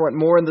nothing I want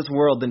more in this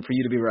world than for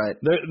you to be right.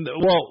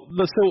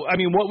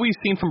 What we've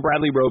seen from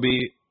Bradley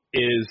Roby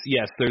is,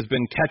 yes, there's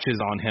been catches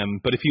on him,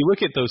 but if you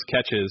look at those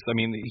catches, I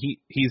mean,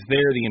 he's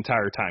there the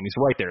entire time. He's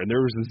right there. And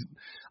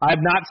I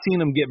have not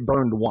seen him get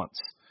burned once,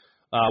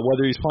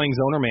 whether he's playing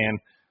zone or man.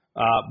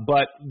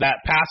 But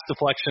that pass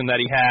deflection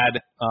that he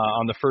had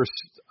on the first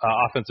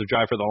offensive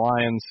drive for the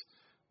Lions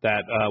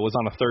that was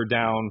on a third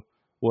down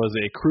was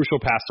a crucial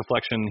pass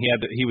deflection.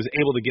 He was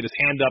able to get his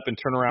hand up and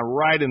turn around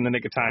right in the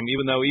nick of time,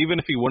 even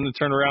if he wouldn't have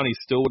turned around, he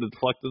still would have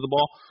deflected the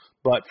ball.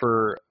 But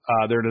for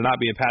there to not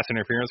be a pass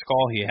interference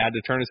call, he had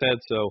to turn his head.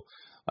 So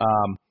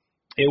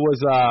it was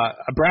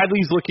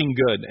Bradley's looking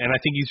good, and I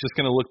think he's just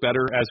going to look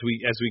better as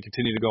we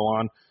continue to go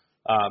on.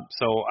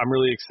 So I'm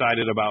really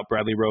excited about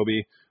Bradley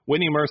Roby.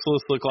 Whitney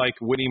Mercilus looked like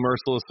Whitney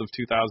Mercilus of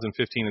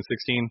 2015 and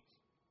 16,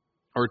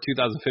 or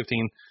 2015.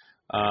 15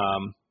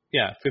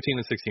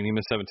 and 16. He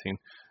missed 17.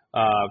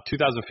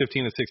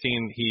 2015 and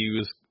 16, he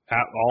was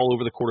all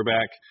over the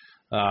quarterback.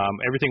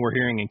 Everything we're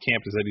hearing in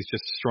camp is that he's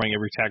just destroying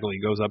every tackle he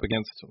goes up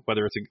against,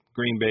 whether it's a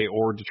Green Bay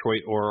or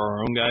Detroit or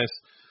our own guys.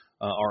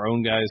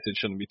 It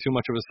shouldn't be too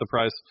much of a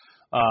surprise.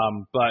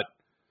 But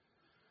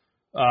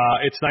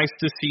it's nice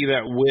to see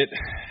that Whit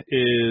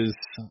is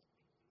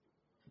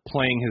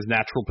playing his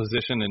natural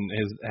position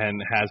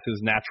and has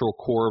his natural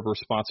core of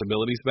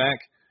responsibilities back.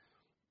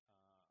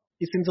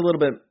 He seems a little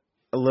bit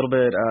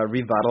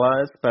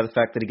revitalized by the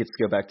fact that he gets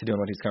to go back to doing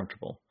what he's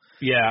comfortable.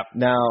 Yeah.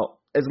 Now,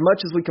 as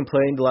much as we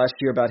complained last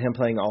year about him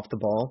playing off the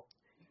ball,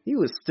 he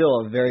was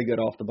still a very good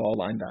off-the-ball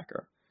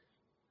linebacker.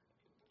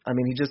 I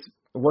mean, he just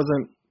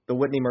wasn't the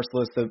Whitney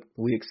Mercilus that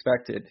we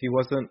expected. He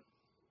wasn't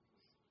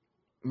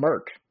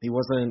Merc. He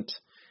wasn't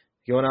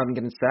going out and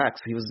getting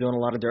sacks. He was doing a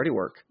lot of dirty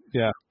work.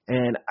 Yeah.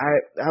 And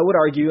I would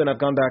argue, and I've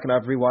gone back and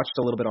I've rewatched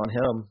a little bit on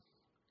him,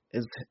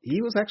 is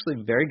he was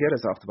actually very good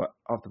as off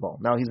the ball.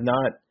 Now, he's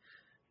not –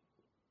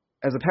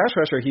 as a pass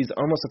rusher, he's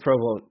almost a Pro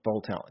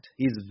Bowl talent.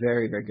 He's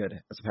very, very good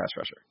as a pass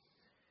rusher.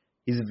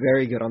 He's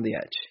very good on the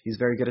edge. He's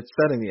very good at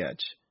setting the edge.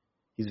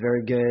 He's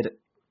very good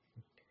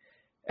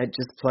at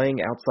just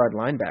playing outside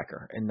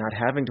linebacker and not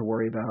having to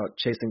worry about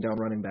chasing down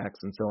running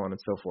backs and so on and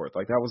so forth.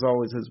 Like, that was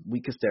always his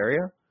weakest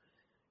area.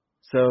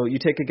 So you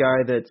take a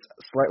guy that's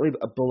slightly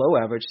below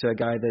average to a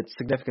guy that's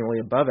significantly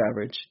above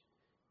average,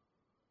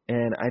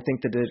 and I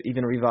think that it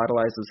even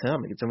revitalizes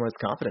him. It gets him his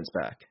confidence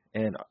back.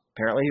 And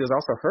apparently he was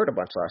also hurt a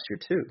bunch last year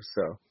too.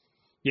 So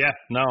yeah,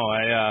 no,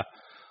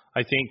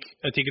 I think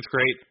it's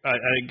great. I've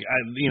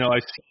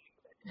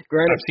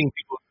seen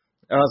people.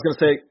 I was going to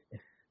say,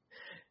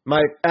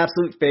 my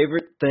absolute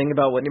favorite thing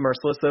about Whitney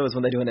Mercilus, though, is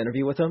when they do an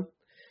interview with him.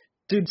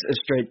 Dude's a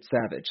straight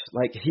savage.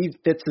 Like, he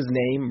fits his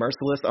name,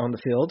 Mercilus, on the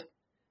field.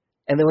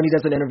 And then when he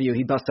does an interview,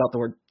 he busts out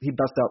the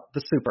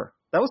super.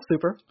 That was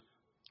super.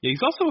 Yeah,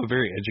 he's also a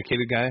very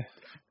educated guy.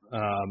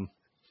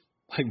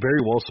 Like,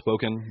 very well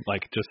spoken.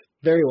 Like, just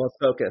very well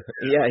spoken.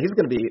 Yeah, he's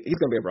gonna be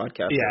a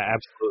broadcaster. Yeah,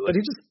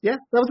 absolutely. But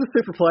that was a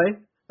super play.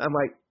 I'm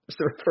like,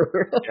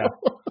 super. Yeah.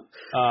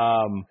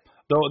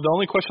 The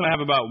only question I have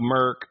about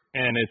Merck,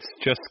 and it's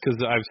just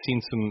because I've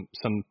seen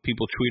some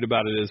people tweet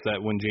about it, is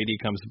that when JD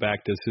comes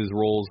back, does his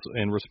roles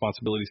and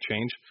responsibilities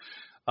change?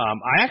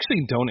 I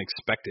actually don't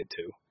expect it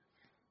to.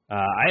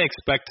 I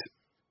expect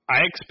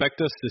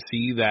us to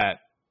see that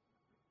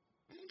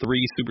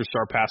 3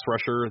 superstar pass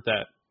rushers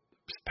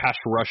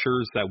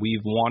that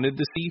we've wanted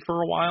to see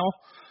for a while.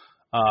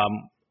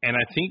 And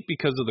I think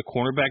because of the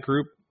cornerback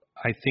group,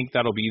 I think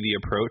that'll be the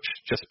approach,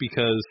 just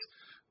because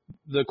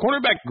the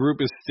cornerback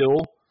group is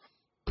still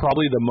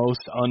probably the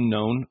most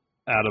unknown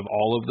out of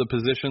all of the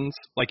positions.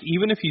 Like,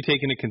 even if you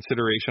take into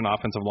consideration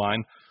offensive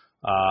line,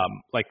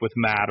 like with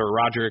Matt or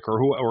Roderick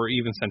or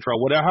even Central,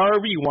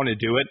 however you want to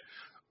do it,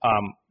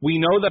 we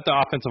know that the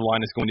offensive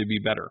line is going to be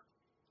better.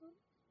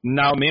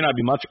 Now, it may not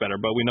be much better,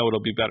 but we know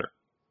it'll be better.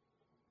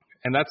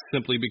 And that's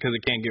simply because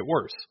it can't get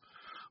worse.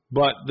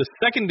 But the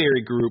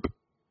secondary group,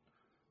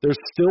 there's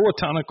still a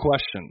ton of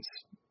questions.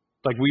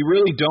 Like, we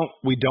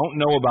don't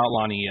know about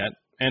Lonnie yet,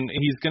 and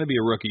he's going to be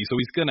a rookie, so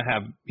he's going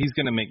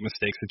to make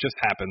mistakes. It just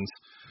happens.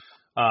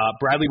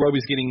 Bradley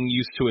Roby's getting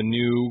used to a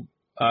new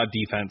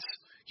defense.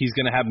 He's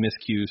going to have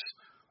miscues.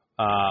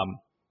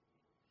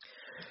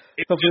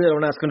 Hopefully we're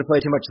not going to play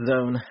too much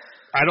zone.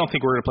 I don't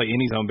think we're going to play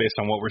any zone based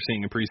on what we're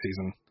seeing in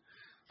preseason.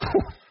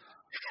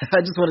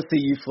 I just want to see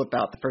you flip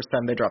out the first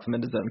time they drop him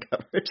into zone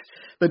coverage.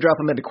 They drop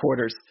him into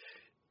quarters.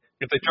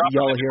 If they drop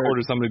him into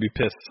quarters, I'm going to be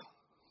pissed.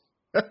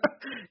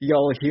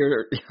 Y'all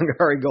hear young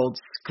Ari Gold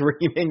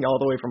screaming all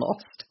the way from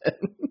Austin.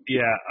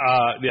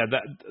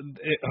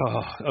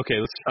 Okay,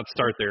 let's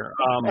start there.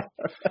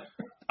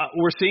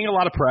 We're seeing a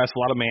lot of press, a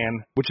lot of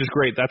man, which is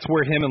great. That's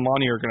where him and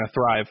Lonnie are going to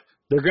thrive.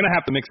 They're going to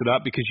have to mix it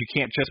up because you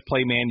can't just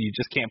play man. You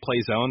just can't play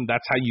zone.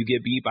 That's how you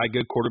get beat by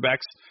good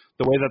quarterbacks.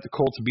 The way that the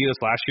Colts beat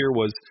us last year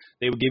was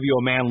they would give you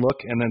a man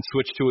look and then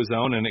switch to a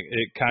zone, and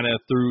it kind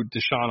of threw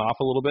Deshaun off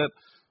a little bit.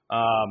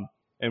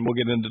 And we'll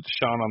get into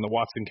Deshaun on the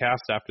Watson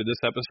cast after this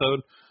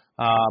episode.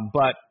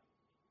 But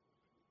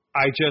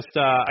I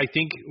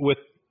think with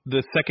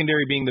the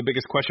secondary being the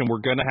biggest question,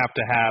 we're going to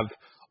have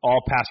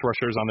all pass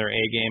rushers on their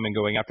A game and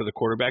going after the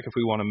quarterback if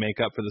we want to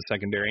make up for the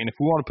secondary, and if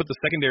we want to put the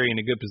secondary in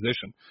a good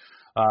position.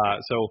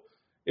 So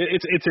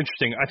it's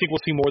interesting. I think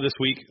we'll see more this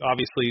week,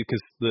 obviously,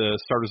 because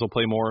the starters will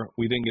play more.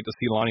 We didn't get to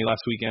see Lonnie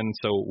last weekend,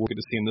 so we'll get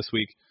to see him this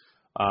week.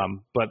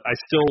 But I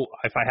still,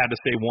 if I had to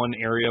say one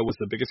area was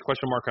the biggest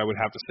question mark, I would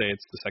have to say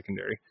it's the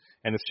secondary,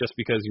 and it's just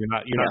because you're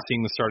not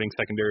seeing the starting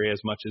secondary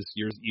as much as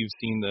you've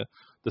seen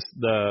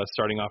the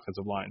starting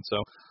offensive line. So,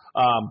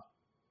 all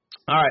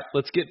right,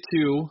 let's get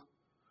to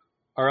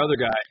our other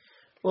guy.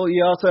 Well,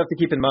 you also have to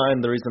keep in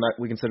mind the reason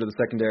we consider the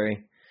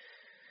secondary.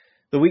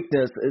 The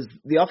weakness is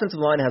the offensive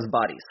line has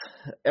bodies.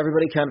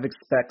 Everybody kind of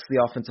expects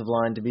the offensive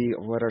line to be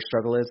what our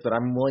struggle is, but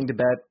I'm willing to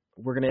bet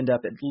we're going to end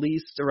up at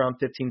least around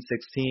 15,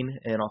 16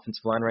 in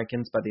offensive line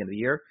rankings by the end of the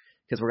year,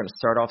 because we're going to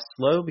start off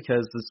slow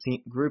because the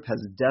group has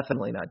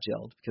definitely not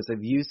gelled because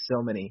they've used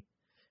so many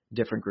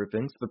different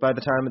groupings. But by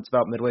the time it's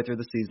about midway through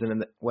the season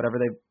and whatever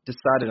they've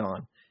decided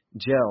on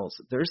gels,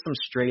 there's some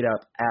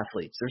straight-up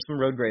athletes. There's some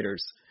road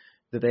graders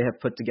that they have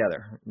put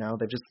together. Now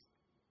they've just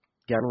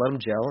got to let them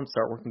gel and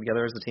start working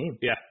together as a team.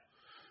 Yeah.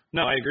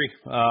 No, I agree.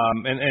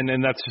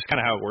 And that's just kind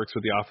of how it works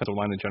with the offensive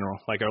line in general.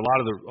 Like a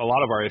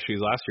lot of our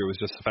issues last year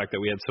was just the fact that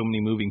we had so many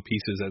moving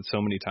pieces at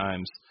so many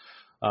times.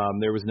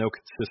 There was no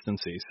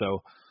consistency.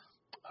 So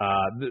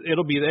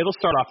it'll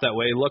start off that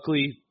way.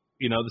 Luckily,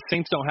 the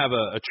Saints don't have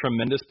a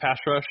tremendous pass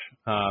rush.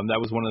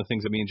 That was one of the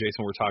things that me and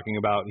Jason were talking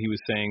about. He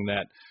was saying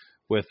that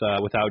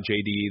without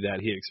JD,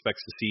 that he expects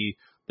to see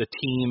the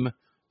team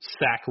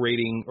sack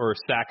rating or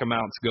sack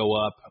amounts go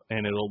up,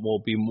 and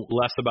will be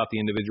less about the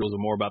individuals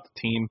and more about the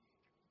team.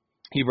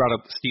 He brought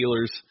up the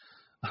Steelers.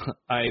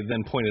 I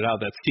then pointed out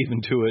that Stephen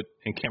Tuitt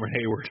and Cameron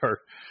Hayward are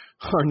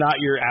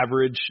not your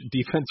average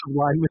defensive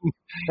linemen.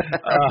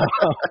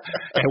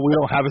 And we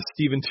don't have a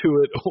Stephen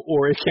Tuitt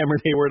or a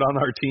Cameron Hayward on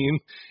our team.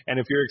 And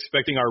if you're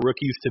expecting our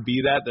rookies to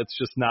be that's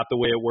just not the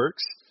way it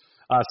works.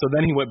 So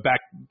then he went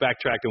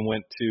backtracked and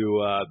went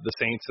to the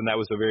Saints, and that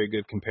was a very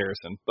good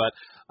comparison. But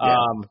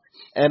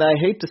and I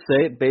hate to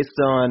say it, based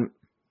on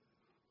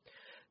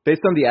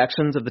the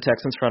actions of the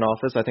Texans front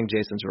office, I think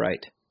Jason's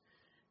right.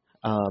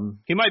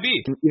 He might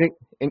be.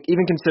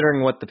 Even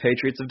considering what the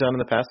Patriots have done in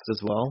the past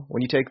as well.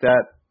 When you take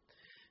that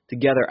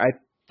together, I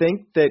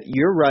think that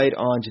you're right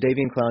on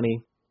Jadeveon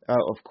Clowney.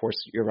 Of course,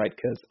 you're right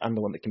because I'm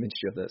the one that convinced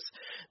you of this.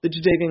 That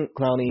Jadeveon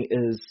Clowney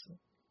is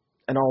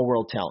an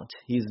all-world talent.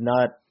 He's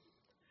not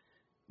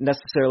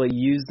necessarily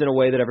used in a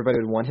way that everybody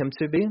would want him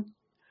to be.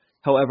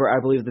 However, I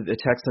believe that the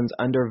Texans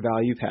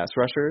undervalue pass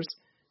rushers,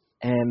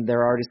 and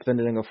they're already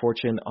spending a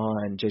fortune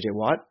on J.J.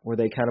 Watt, where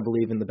they kind of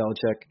believe in the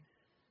Belichick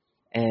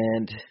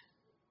and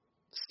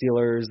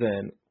Steelers,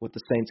 and what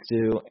the Saints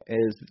do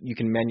is you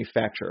can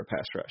manufacture a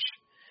pass rush.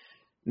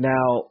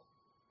 Now,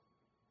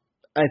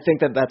 I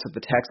think that that's what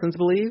the Texans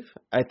believe.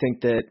 I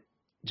think that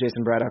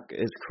Jason Braddock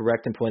is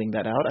correct in pointing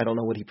that out. I don't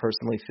know what he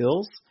personally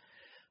feels.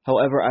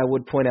 However, I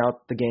would point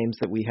out the games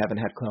that we haven't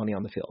had Clowney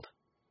on the field.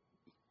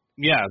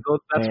 Yeah,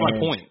 that's my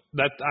point.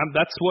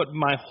 That's what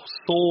my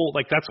soul,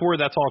 that's where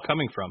that's all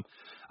coming from.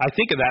 I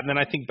think of that, and then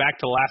I think back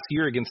to last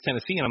year against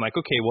Tennessee, and I'm like,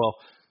 okay, well,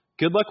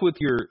 good luck with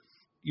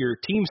your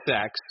team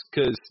sacks,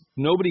 because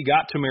nobody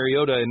got to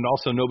Mariota, and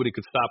also nobody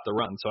could stop the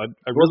run. So I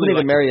really wasn't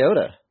even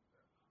Mariota.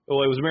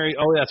 Well, it was Mary.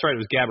 Oh, that's right.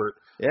 It was Gabbert.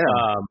 Yeah.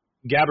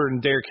 Gabbert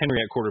and Derrick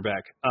Henry at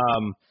quarterback.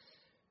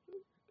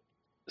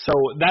 So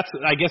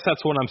I guess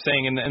that's what I'm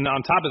saying. And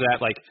on top of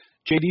that, like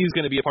JD is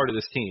going to be a part of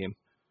this team.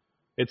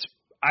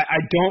 I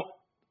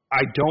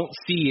don't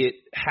see it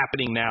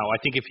happening now.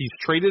 I think if he's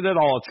traded at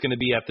all, it's going to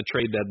be at the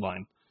trade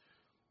deadline.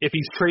 If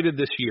he's traded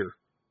this year,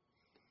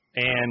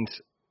 and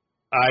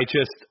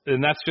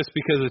that's just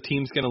because the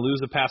team's going to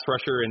lose a pass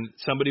rusher and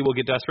somebody will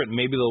get desperate and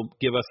maybe they'll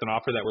give us an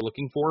offer that we're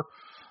looking for.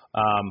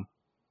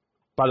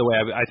 By the way,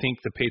 I think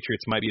the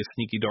Patriots might be a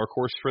sneaky dark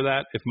horse for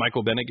that. If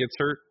Michael Bennett gets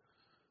hurt,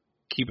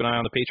 keep an eye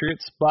on the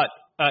Patriots. But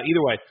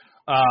either way,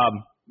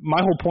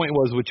 my whole point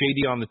was with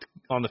JD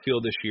on the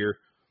field this year,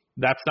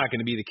 that's not going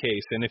to be the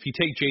case. And if you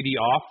take JD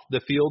off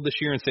the field this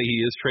year and say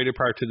he is traded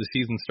prior to the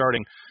season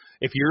starting,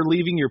 if you're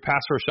leaving your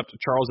pass rush up to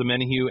Charles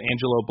Omenihu,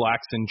 Angelo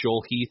Blackson,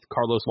 Joel Heath,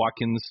 Carlos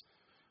Watkins,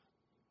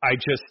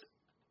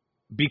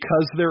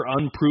 because they're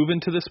unproven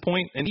to this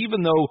point, and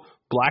even though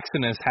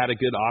Blackson has had a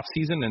good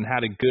offseason and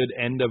had a good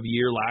end of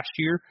year last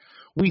year,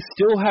 we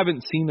still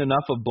haven't seen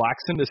enough of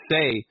Blackson to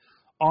say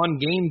on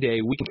game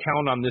day we can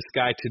count on this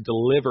guy to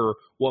deliver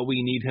what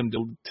we need him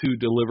to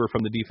deliver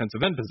from the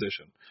defensive end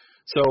position.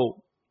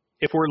 So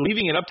if we're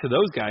leaving it up to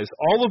those guys,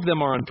 all of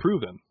them are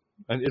unproven.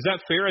 Is that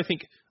fair? I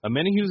think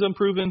Omenihu's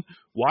unproven,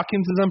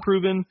 Watkins is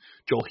unproven,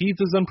 Joel Heath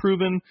is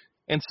unproven,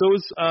 and so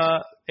is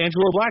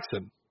Angelo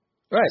Blackson.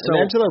 Right.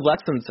 So Angelo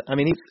Blackson's,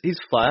 he's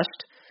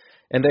flashed,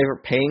 and they were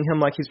paying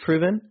him like he's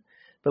proven.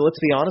 But let's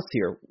be honest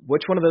here.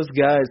 Which one of those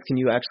guys can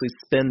you actually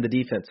spin the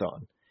defense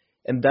on?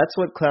 And that's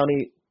what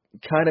Clowney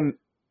kind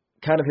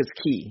of his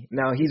key.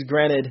 Now, he's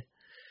granted,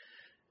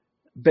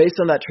 based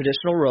on that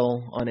traditional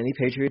role on any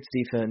Patriots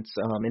defense,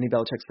 any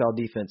Belichick-style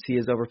defense, he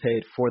is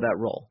overpaid for that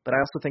role. But I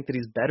also think that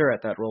he's better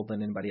at that role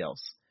than anybody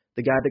else.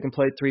 The guy that can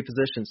play three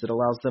positions, that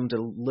allows them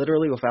to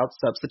literally, without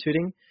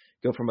substituting,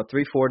 go from a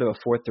 3-4 to a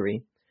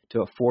 4-3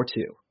 to a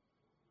 4-2.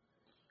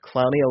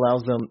 Clowney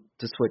allows them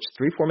to switch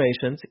three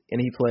formations, and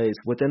he plays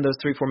within those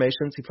three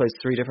formations, he plays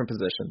three different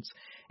positions.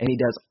 And he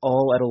does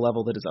all at a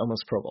level that is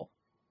almost Pro Bowl.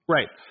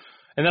 Right.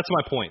 And that's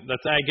my point.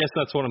 I guess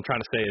that's what I'm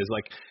trying to say is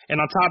and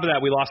on top of that,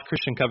 we lost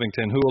Christian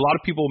Covington, who a lot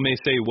of people may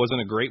say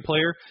wasn't a great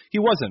player. He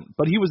wasn't,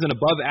 but he was an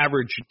above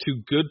average to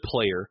good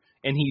player,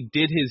 and he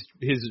did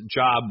his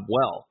job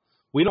well.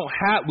 We don't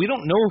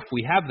know if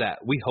we have that.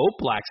 We hope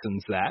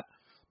Blackson's that,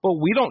 but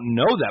we don't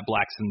know that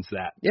Blackson's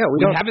that. Yeah,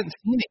 we haven't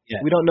seen it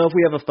yet. We don't know if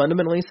we have a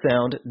fundamentally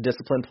sound,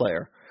 disciplined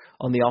player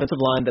on the offensive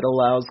line that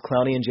allows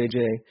Clowney and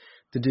JJ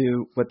to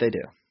do what they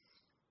do.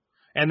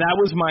 And that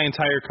was my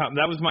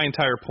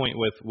entire point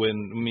with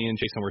when me and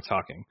Jason were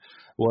talking,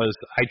 was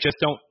I just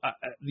don't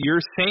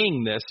you're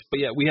saying this, but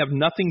yet we have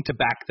nothing to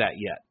back that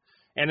yet.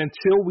 And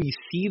until we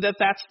see that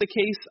that's the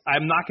case,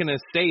 I'm not going to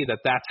say that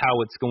that's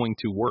how it's going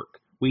to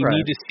work. We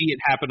need to see it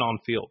happen on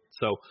field.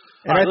 So,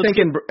 I think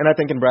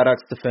in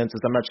Braddock's defense,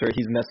 I'm not sure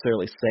he's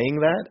necessarily saying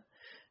that.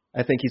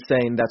 I think he's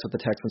saying that's what the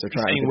Texans are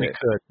trying to do. We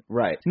could.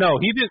 Right. No,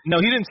 he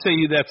didn't say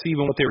that's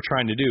even what they were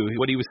trying to do.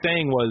 What he was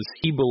saying was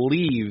he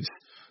believes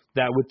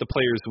that with the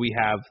players we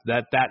have,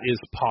 that is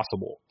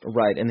possible.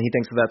 Right, and he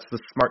thinks that's the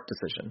smart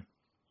decision.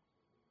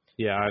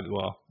 Yeah,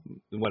 well,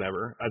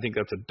 whatever. I think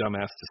that's a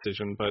dumbass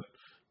decision, but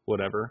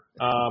whatever.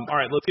 All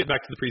right, let's get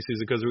back to the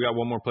preseason because we got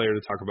one more player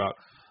to talk about.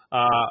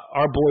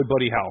 Our boy,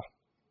 Buddy Howell.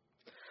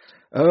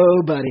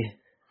 Oh, buddy.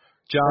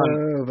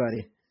 John. Oh,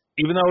 buddy.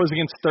 Even though it was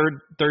against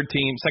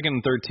second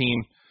and third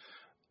team,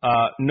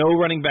 no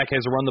running back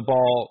has run the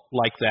ball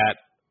like that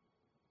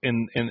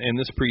in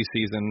this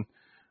preseason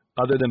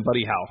other than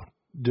Buddy Howell.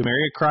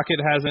 Demaria Crockett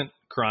hasn't.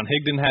 Karan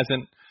Higdon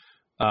hasn't.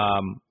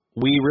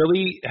 We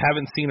really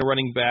haven't seen a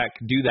running back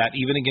do that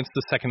even against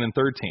the second and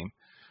third team.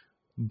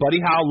 Buddy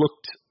Howell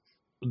looked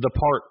the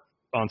part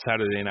on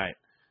Saturday night.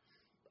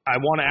 I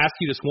want to ask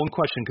you just one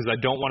question because I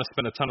don't want to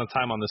spend a ton of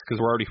time on this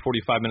because we're already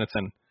 45 minutes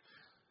in.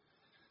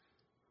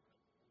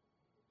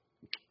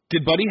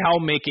 Did Buddy Howell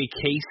make a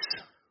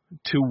case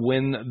to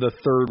win the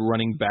third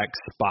running back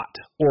spot?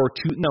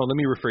 Let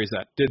me rephrase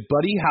that. Did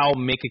Buddy Howell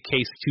make a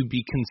case to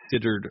be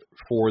considered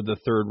for the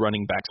third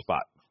running back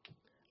spot?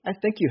 I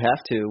think you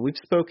have to. We've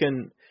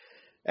spoken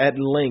at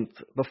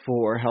length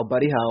before how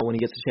Buddy Howell, when he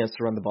gets a chance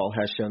to run the ball,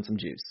 has shown some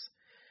juice.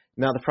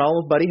 Now, the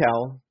problem with Buddy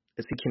Howell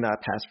is he cannot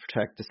pass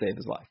protect to save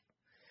his life.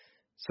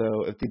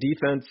 So if the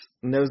defense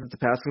knows it's a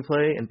passing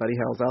play and Buddy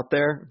Howell's out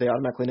there, they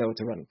automatically know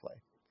it's a running play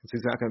because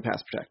he's not going to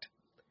pass protect.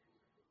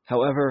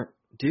 However,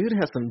 dude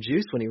has some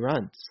juice when he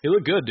runs. He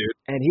looked good, dude.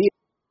 And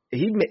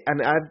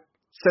I've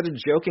said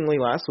it jokingly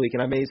last week,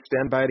 and I may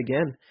stand by it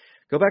again.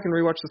 Go back and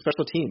rewatch the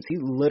special teams. He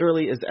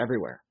literally is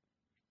everywhere.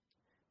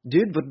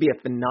 Dude would be a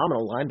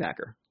phenomenal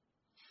linebacker.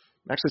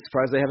 I'm actually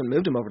surprised they haven't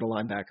moved him over to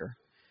linebacker.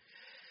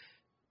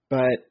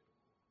 But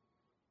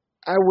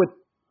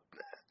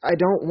I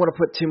don't want to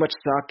put too much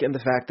stock in the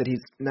fact that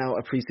he's now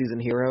a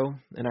preseason hero,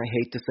 and I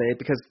hate to say it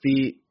because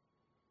the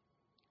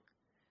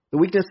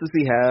weaknesses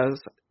he has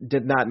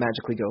did not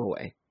magically go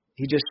away.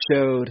 He just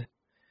showed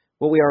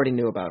what we already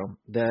knew about him,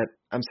 that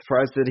I'm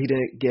surprised that he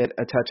didn't get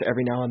a touch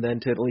every now and then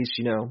to at least,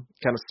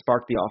 kind of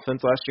spark the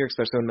offense last year,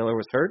 especially when Miller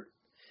was hurt.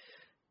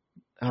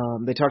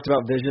 They talked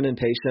about vision and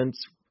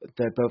patience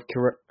that both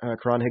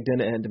Karan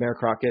Higdon and Demare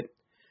Crockett,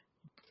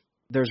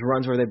 there's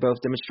runs where they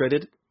both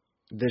demonstrated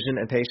vision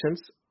and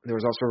patience. There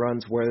was also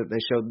runs where they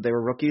showed they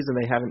were rookies and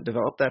they haven't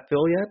developed that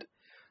feel yet.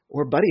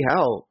 Or Buddy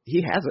Howell,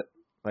 he hasn't.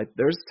 Like,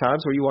 there's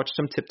times where you watch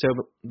him tiptoe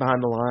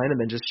behind the line and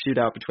then just shoot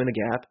out between the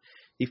gap.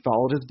 He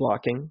followed his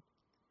blocking.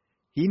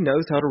 He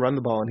knows how to run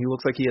the ball, and he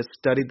looks like he has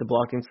studied the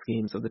blocking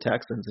schemes of the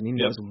Texans, and he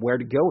knows where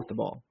to go with the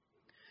ball.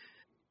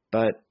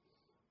 But,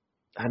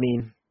 I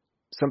mean,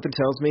 something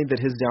tells me that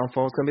his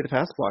downfall is going to be the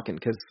pass blocking,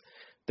 because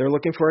they're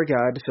looking for a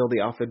guy to fill the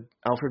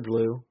Alfred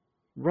Blue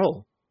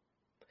role.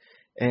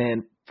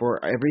 And for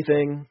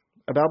everything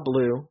about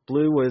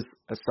Blue was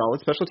a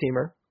solid special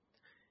teamer.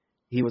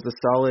 He was a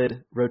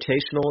solid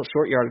rotational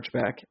short yardage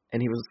back,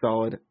 and he was a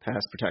solid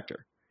pass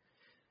protector.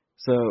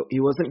 So he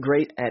wasn't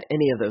great at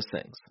any of those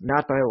things,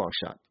 not by a long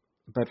shot.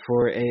 But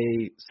for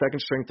a second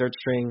string, third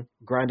string,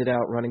 grinded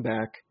out running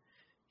back,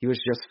 he was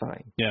just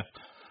fine. Yeah,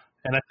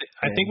 and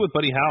I think with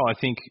Buddy Howell, I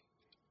think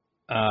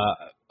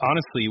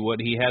honestly what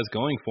he has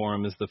going for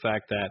him is the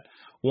fact that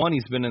one,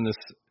 he's been in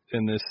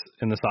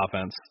this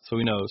offense, so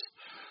he knows.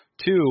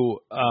 Two,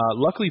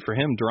 luckily for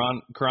him,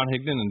 Karan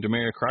Higdon and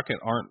Demare Crockett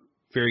aren't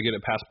very good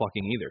at pass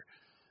blocking either.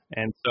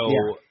 And so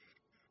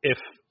if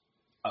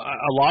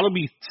a lot will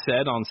be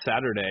said on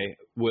Saturday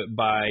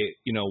by,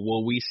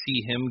 will we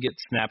see him get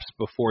snaps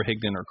before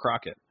Higdon or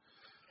Crockett?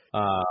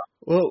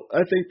 Well,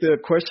 I think the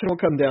question will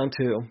come down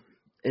to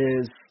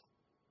is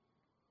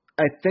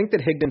I think that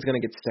Higdon's going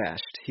to get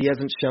stashed. He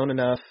hasn't shown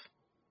enough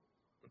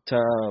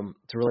to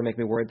really make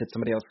me worried that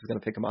somebody else is going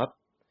to pick him up.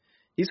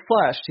 He's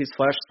flashed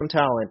some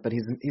talent, but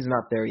he's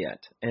not there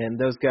yet. And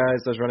those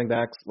guys, those running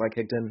backs like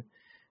Higdon,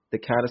 they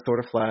kind of sort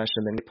of flash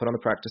and then get put on the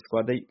practice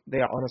squad. They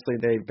honestly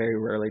very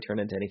rarely turn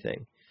into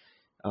anything.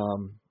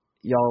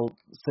 Y'all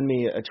send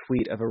me a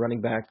tweet of a running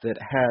back that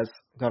has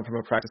gone from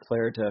a practice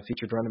player to a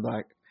featured running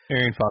back.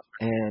 Arian Foster.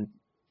 And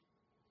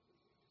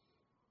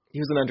he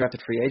was an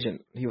undrafted free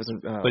agent. He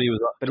wasn't. But he was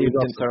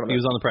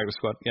on the practice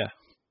squad. Yeah.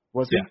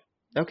 Was he?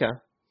 Yeah. Okay.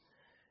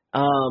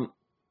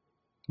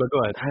 But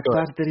go ahead. I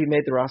thought that he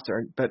made the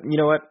roster, but you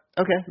know what?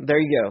 Okay, there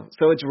you go.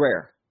 So it's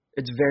rare.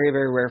 It's very,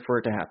 very rare for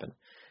it to happen.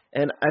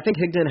 And I think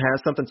Higdon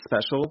has something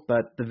special,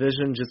 but the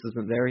vision just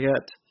isn't there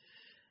yet.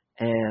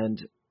 And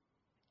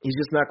he's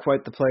just not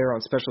quite the player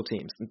on special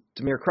teams.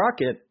 Demare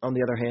Crockett, on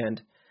the other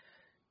hand,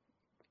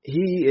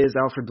 he is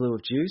Alfred Blue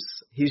of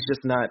juice. He's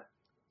just not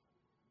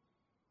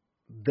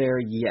there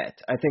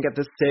yet. I think at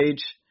this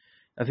stage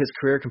of his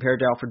career compared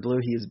to Alfred Blue,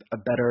 he is a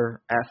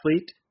better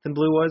athlete than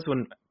Blue was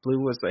when Blue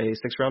was a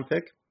 6th-round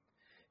pick.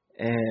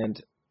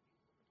 And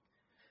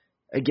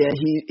again,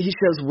 he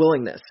shows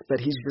willingness, but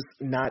he's just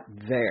not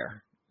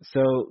there.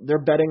 So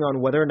they're betting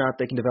on whether or not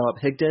they can develop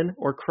Higdon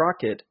or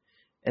Crockett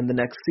in the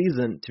next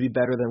season to be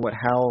better than what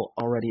Howell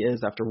already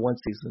is after one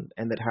season,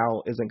 and that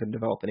Howell isn't going to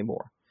develop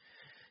anymore.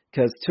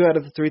 Because 2 out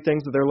of the 3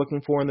 things that they're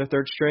looking for in their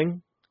third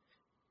string,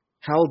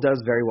 Howell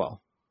does very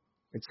well.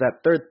 It's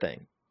that third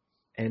thing.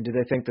 And do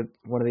they think that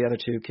one of the other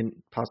 2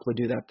 can possibly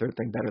do that third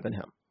thing better than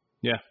him?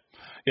 Yeah.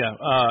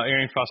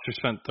 Arian Foster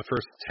spent the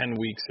first 10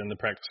 weeks in the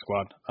practice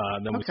squad.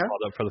 Then was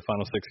called up for the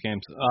final 6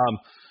 games.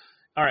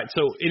 All right.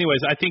 So,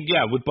 anyways, I think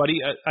with Buddy,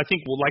 I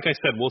think like I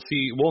said,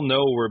 we'll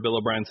know where Bill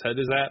O'Brien's head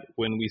is at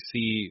when we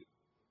see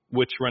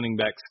which running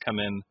backs come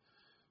in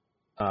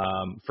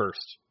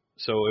first.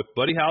 So if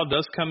Buddy Howell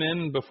does come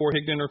in before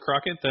Higdon or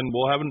Crockett, then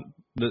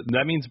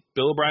that means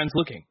Bill O'Brien's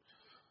looking.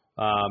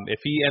 If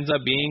he ends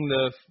up being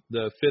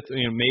the 5th,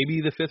 maybe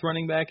the 5th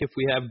running back if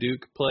we have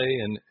Duke play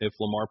and if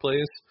Lamar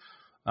plays,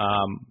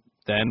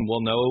 then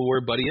we'll know where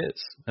Buddy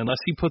is, unless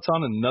he puts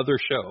on another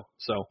show.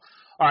 So,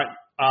 all right,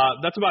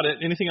 that's about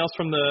it. Anything else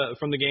from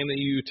the game that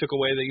you took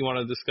away that you want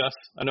to discuss?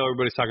 I know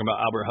everybody's talking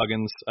about Albert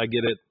Huggins. I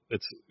get it.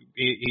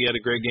 He had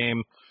a great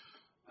game.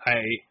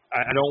 I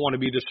don't want to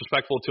be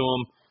disrespectful to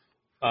him,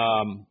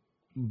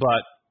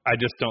 but I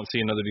just don't see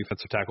another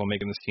defensive tackle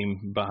making this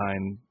team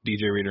behind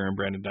DJ Reader and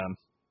Brandon Dunn.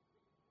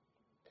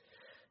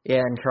 Yeah,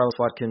 and Carlos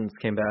Watkins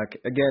came back.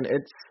 Again,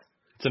 it's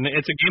a game of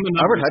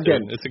numbers.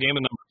 It's a game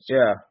of numbers.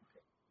 Yeah.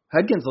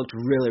 Hudgens looked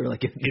really, really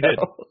good. He did.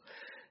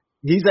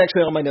 He's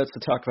actually on my notes to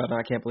talk about, and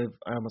I can't believe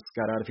I almost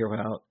got out of here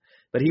without.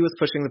 But he was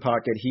pushing the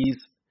pocket. He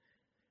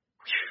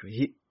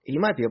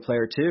might be a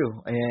player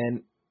too.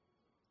 And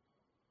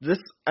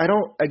it's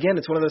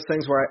one of those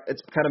things where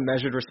it's kind of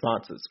measured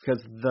responses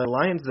because the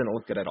Lions didn't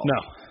look good at all.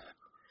 No.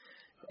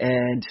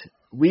 And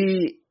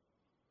we,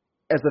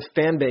 as a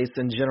fan base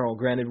in general,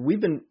 granted,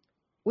 we've been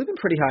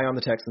pretty high on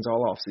the Texans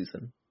all off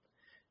season.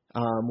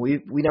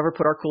 We never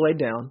put our Kool-Aid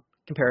down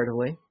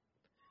comparatively.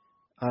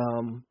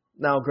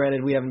 Now,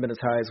 granted, we haven't been as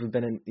high as we've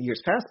been in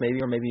years past,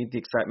 maybe, or maybe the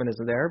excitement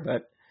isn't there.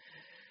 But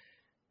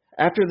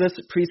after this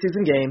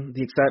preseason game,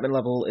 the excitement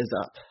level is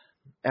up.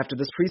 After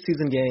this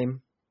preseason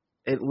game,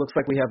 it looks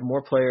like we have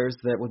more players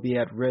that would be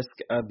at risk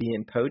of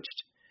being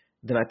poached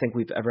than I think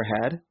we've ever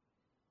had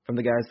from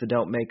the guys that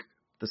don't make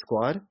the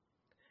squad.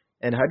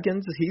 And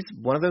Hudgens, he's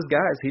one of those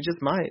guys. He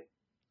just might,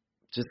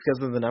 just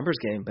because of the numbers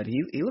game. But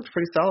he looks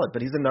pretty solid.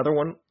 But he's another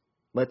one.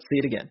 Let's see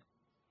it again.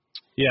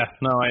 Yeah,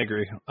 no, I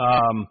agree.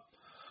 All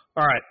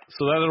right,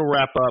 so that'll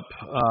wrap up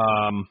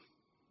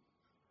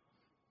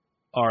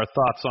our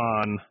thoughts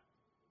on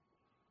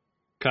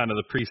kind of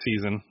the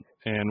preseason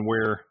and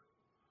where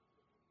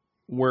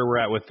we're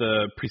at with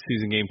the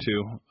preseason game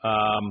 2.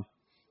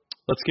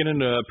 Let's get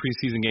into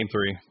preseason game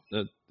 3.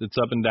 It's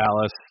up in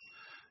Dallas.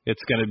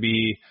 It's going to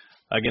be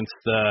against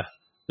the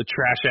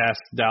trash-ass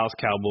Dallas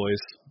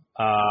Cowboys.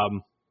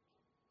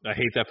 I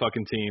hate that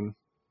fucking team.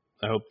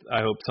 I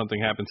hope something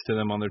happens to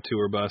them on their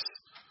tour bus.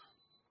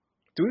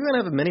 Do we want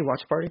to have a mini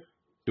watch party?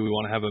 Do we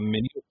want to have a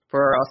mini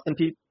for our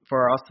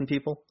Austin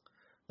people?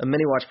 A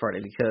mini watch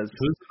party because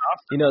who's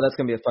in Austin? That's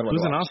going to be a fun one.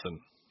 Who's to in watch. Austin?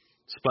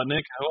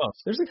 Sputnik. Who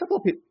else? There's a couple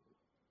of people.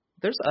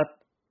 There's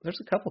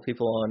a couple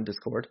people on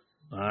Discord.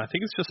 I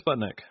think it's just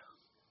Sputnik.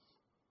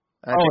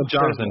 And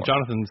Jonathan.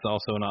 Jonathan's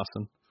also in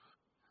Austin.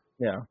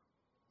 Yeah,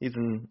 he's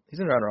in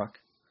Round Rock.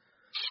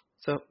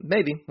 So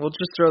maybe we'll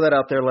just throw that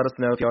out there. Let us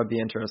know if y'all would be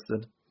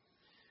interested.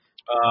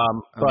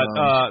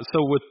 So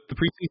with the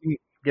preseason,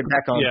 get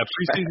back on. Yeah,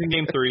 preseason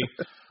game 3,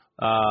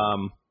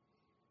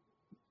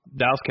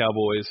 Dallas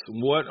Cowboys.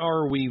 What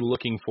are we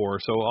looking for?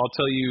 So I'll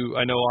tell you.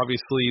 I know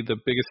obviously the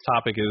biggest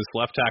topic is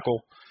left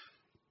tackle.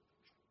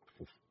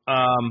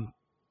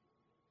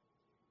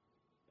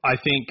 I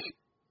think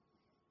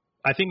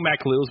Matt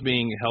Khalil's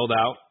being held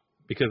out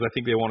because I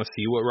think they want to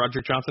see what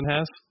Roderick Johnson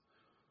has.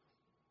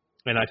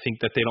 And I think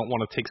that they don't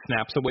want to take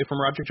snaps away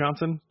from Roderick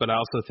Johnson, but I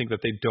also think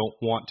that they don't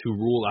want to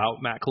rule out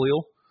Matt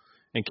Khalil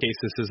in case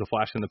this is a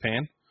flash in the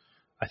pan.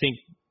 I think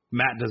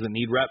Matt doesn't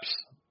need reps.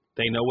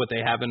 They know what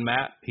they have in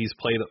Matt. He's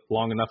played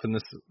long enough in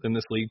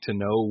this league to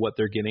know what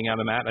they're getting out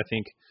of Matt. I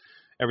think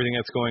everything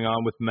that's going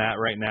on with Matt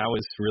right now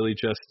is really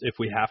just if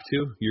we have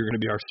to, you're going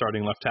to be our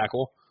starting left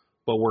tackle.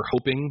 But we're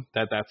hoping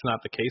that that's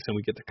not the case and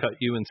we get to cut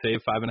you and save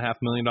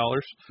 $5.5 million.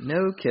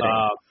 No kidding.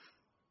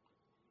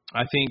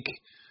 I think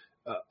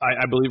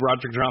I believe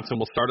Roderick Johnson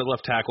will start at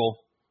left tackle,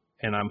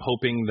 and I'm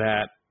hoping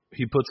that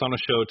he puts on a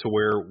show to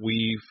where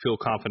we feel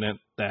confident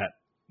that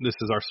this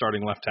is our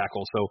starting left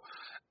tackle. So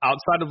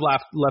outside of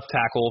left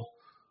tackle,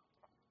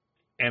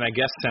 and I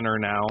guess center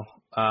now,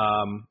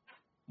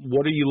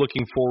 what are you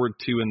looking forward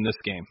to in this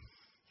game?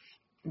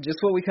 Just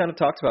what we kind of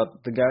talked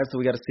about, the guys that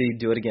we got to see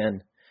do it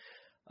again.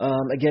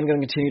 Again, going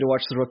to continue to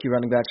watch the rookie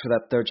running backs for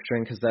that third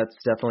string because that's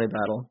definitely a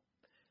battle.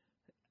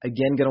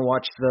 Again, going to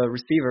watch the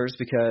receivers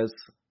because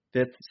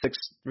fifth,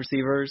 sixth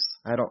receivers,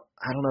 I don't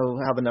know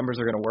how the numbers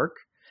are going to work.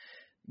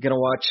 Going to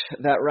watch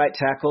that right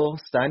tackle,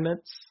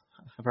 Steinmetz.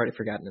 I've already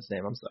forgotten his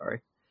name. I'm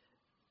sorry.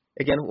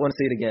 Again, want to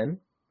see it again.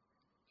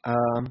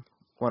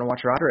 Want to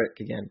watch Roderick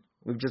again.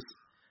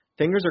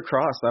 Fingers are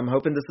crossed. I'm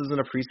hoping this isn't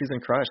a preseason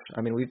crush.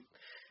 I mean,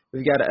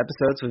 we've got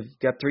episodes. We've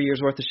got 3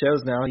 years worth of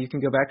shows now. You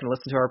can go back and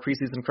listen to our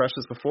preseason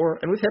crushes before,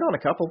 and we've hit on a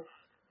couple.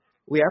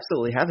 We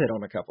absolutely have hit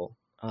on a couple.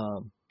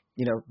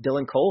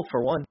 Dylan Cole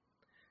for one.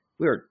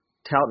 We were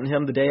touting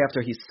him the day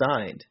after he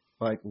signed.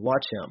 Like,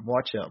 watch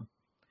him.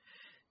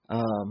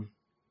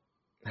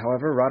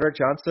 However, Roderick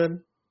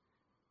Johnson,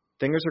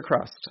 fingers are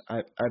crossed.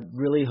 I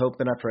really hope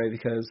and I pray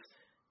because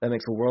that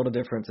makes a world of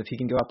difference if he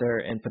can go out there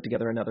and put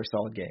together another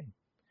solid game.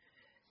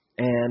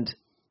 And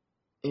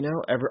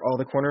all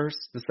the corners,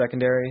 the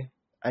secondary,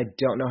 I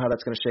don't know how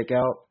that's going to shake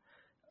out.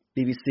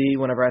 BBC,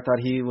 whenever I thought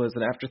he was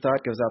an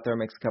afterthought, goes out there and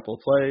makes a couple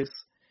of plays.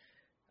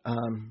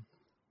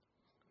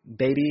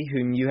 Beatty,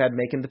 whom you had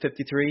making the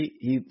 53,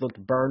 he looked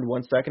burned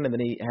 1 second, and then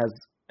he has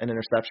an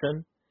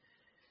interception.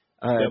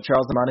 Yep.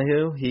 Charles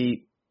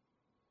Omenihu,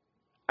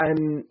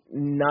 I'm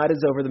not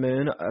as over the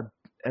moon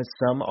as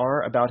some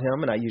are about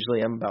him, and I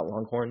usually am about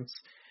Longhorns.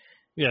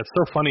 Yeah, it's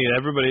so funny.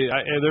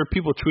 There are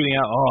people tweeting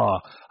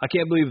out, I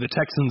can't believe the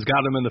Texans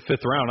got him in the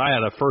 5th round. I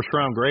had a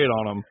first-round grade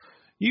on him.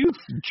 You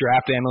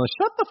draft analyst,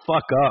 shut the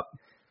fuck up.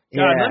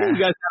 God, none of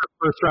you guys had a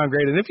first-round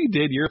grade, and if you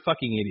did, you're a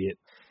fucking idiot.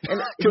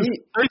 Because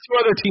 32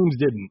 other teams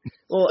didn't.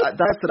 Well,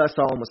 that's what I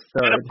saw him was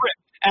third.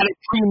 At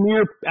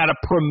a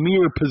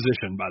premier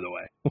position, by the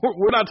way.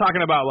 We're not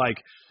talking about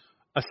like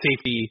a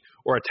safety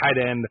or a tight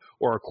end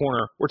or a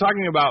corner. We're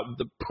talking about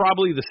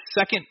probably the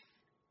second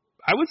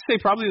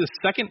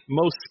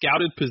most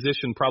scouted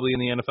position probably in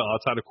the NFL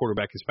outside of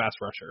quarterback is pass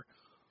rusher.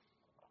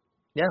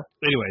 Yeah.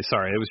 Anyway,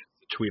 sorry. It was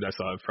a tweet I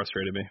saw. It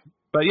frustrated me.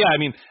 But, yeah, I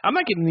mean, I'm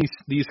not getting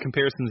these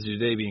comparisons to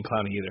Jadeveon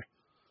Clowney either.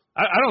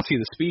 I don't see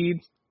the speed.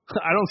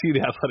 I don't see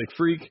the athletic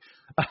freak.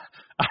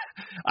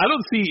 I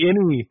don't see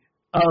any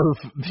of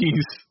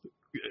these.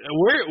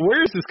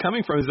 Where is this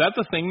coming from? Is that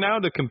the thing now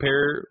to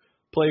compare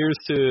players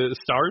to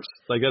stars?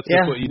 Like that's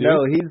just what you do?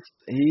 No,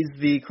 he's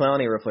the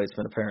Clowney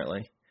replacement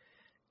apparently.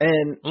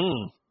 And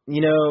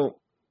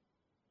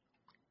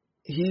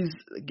he's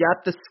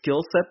got the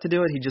skill set to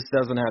do it. He just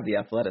doesn't have the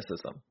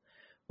athleticism.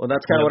 Well,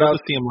 that's kind of what I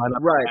was seeing line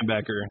up right.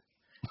 Linebacker.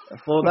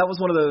 Well, that was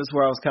one of those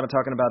where I was kind of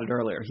talking about it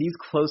earlier. He's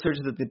closer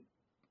to the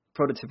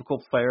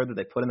prototypical player that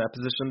they put in that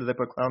position that they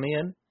put Clowney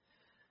in.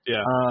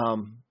 Yeah.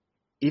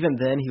 Even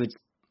then, he would,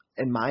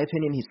 in my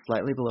opinion, he's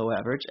slightly below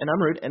average. And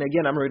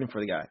I'm rooting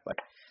for the guy. Like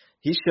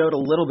he showed a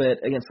little bit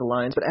against the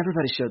Lions, but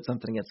everybody showed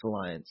something against the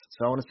Lions.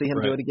 So I want to see him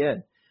do it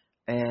again.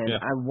 and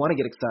I want to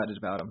get excited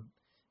about them.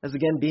 As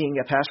again, being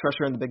a pass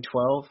rusher in the Big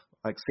 12,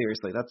 like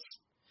seriously, that's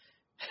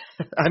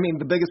I mean,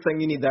 the biggest thing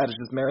you need that is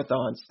just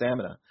marathon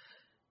stamina.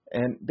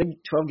 And Big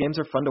 12 games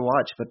are fun to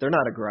watch, but they're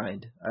not a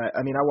grind.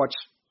 I mean, I watch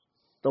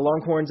the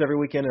Longhorns every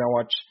weekend, and I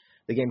watch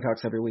the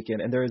Gamecocks every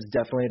weekend, and there is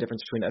definitely a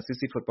difference between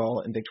SEC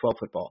football and Big 12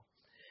 football.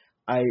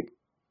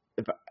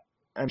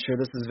 I'm sure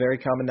this is very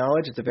common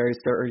knowledge. It's a very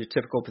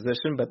stereotypical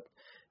position, but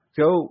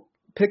go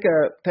pick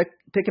an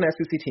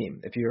SEC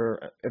team if you're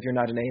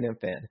not an A&M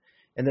fan,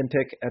 and then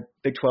pick a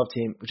Big 12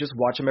 team. Just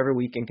watch them every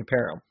week and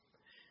compare them.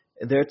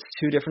 There's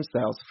two different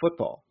styles of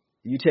football.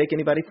 You take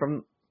anybody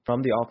from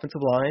the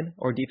offensive line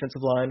or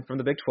defensive line from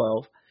the Big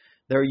 12,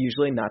 they're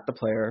usually not the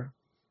player,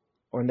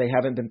 or they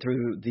haven't been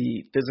through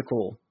the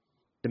physical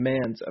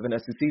demands of an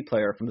SEC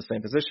player from the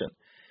same position.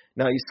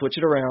 Now you switch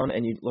it around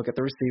and you look at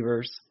the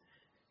receivers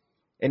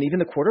and even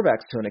the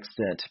quarterbacks to an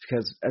extent,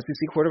 because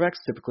SEC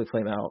quarterbacks typically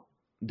flame out.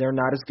 They're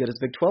not as good as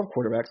Big 12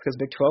 quarterbacks because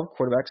Big 12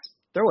 quarterbacks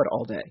throw it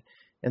all day.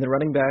 And the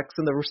running backs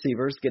and the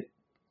receivers get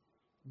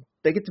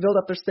to build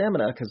up their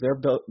stamina because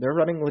they're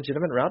running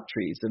legitimate route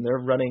trees, and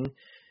they're running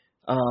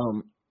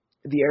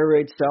the air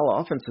raid style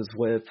offenses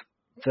with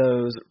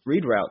those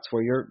read routes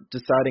where you're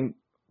deciding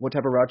what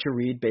type of route you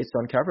read based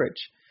on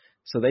coverage.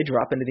 So they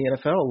drop into the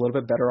NFL a little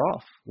bit better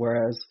off,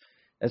 whereas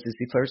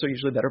SEC players are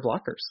usually better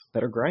blockers,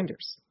 better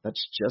grinders.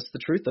 That's just the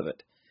truth of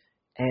it.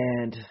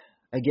 And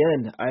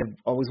again, I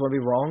always want to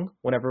be wrong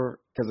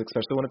because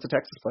especially when it's a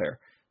Texas player.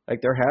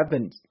 Like there have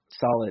been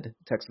solid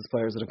Texas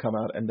players that have come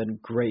out and been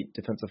great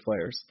defensive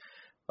players,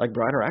 like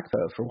Brian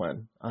Orakpo for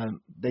one.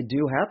 They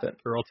do happen.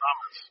 Earl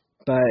Thomas.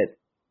 But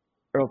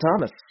Earl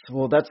Thomas,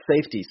 well, that's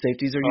safety.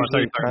 Safeties are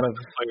usually kind of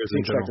players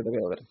in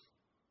general.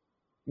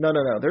 No.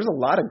 There's a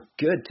lot of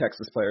good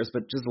Texas players,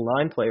 but just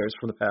line players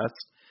from the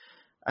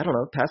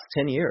past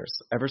 10 years,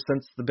 ever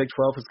since the Big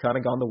 12 has kind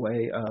of gone the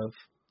way of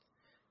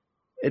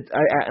it.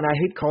 I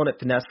hate calling it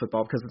finesse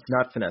football because it's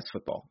not finesse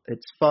football.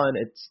 It's fun.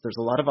 There's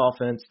a lot of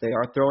offense. They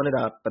are throwing it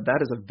up, but that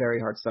is a very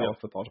hard style of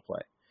football to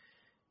play.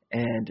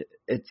 And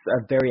it's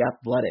a very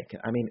athletic.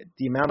 I mean,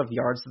 the amount of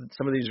yards that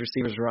some of these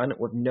receivers run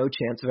with no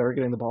chance of ever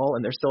getting the ball,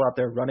 and they're still out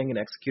there running and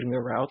executing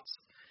their routes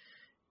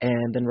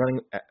and then running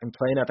and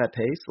playing at that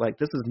pace. Like,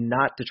 this is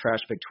not to trash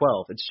Big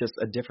 12. It's just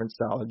a different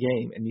style of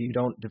game, and you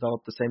don't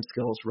develop the same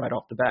skills right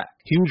off the bat.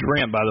 Huge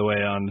rant, by the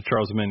way, on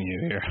Charles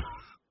Omenihu here.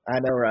 I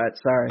know, right?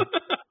 Sorry.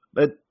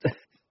 But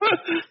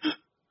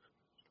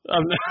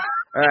all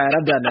right,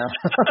 I'm done now.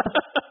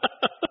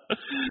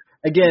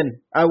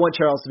 Again, I want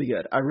Charles to be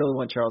good. I really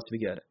want Charles to be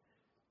good.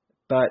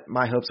 But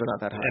my hopes are not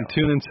that high. And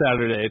tune in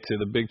Saturday to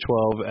the Big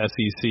 12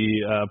 SEC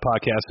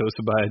podcast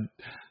hosted by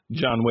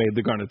John Wade,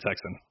 the Garnet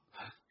Texan.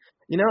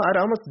 You know, I'd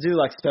almost do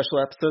like special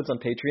episodes on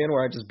Patreon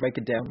where I just break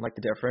it down like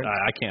the difference.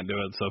 I can't do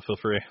it, so feel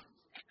free.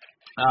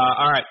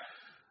 All right.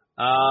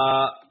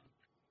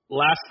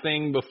 Last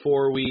thing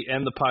before we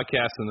end the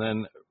podcast and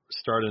then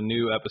start a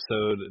new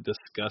episode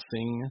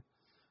discussing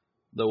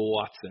the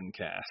Watson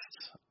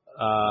cast.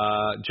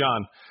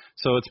 John,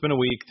 so it's been a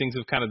week. Things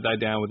have kind of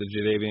died down with the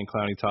Jadeveon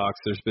Clowney talks.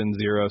 There's been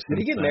zero since then.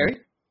 Did he get then. married?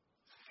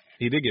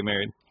 He did get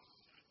married.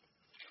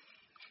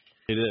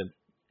 He did.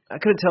 I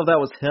couldn't tell if that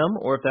was him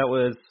or if that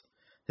was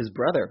his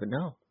brother, but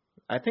no.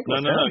 I think it was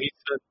him. No. He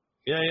said,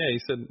 he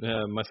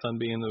said my son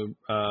being the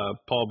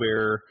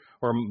pallbearer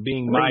or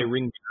being my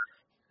ring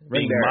bearer.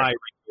 Being my ring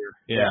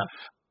bearer.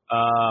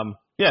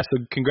 Yeah.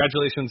 So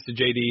congratulations to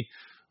JD.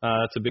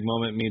 That's a big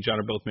moment. Me and John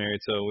are both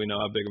married, so we know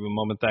how big of a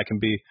moment that can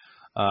be.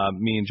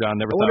 Me and John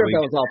never thought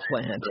that was all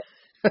planned.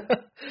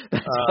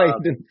 That's why you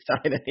didn't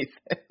sign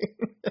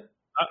anything.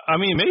 I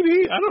mean,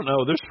 maybe. I don't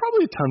know. There's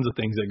probably tons of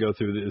things that go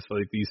through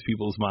these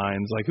people's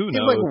minds. Like, who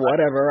knows? Like,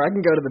 whatever. I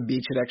can go to the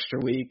beach an extra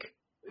week.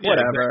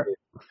 Whatever.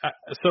 Yeah,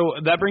 exactly. So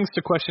that brings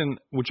to question,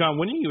 well, John,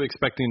 when are you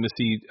expecting to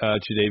see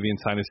Jadeveon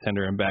sign his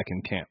tender and back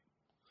in camp?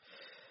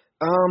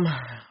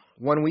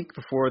 1 week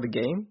before the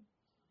game.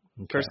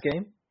 Okay. First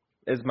game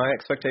is my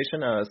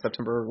expectation.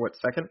 September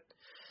 2nd.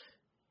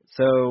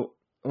 So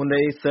when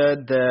they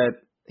said that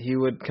he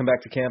would come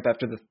back to camp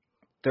after the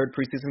third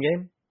preseason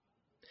game,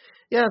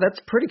 yeah, that's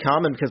pretty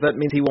common because that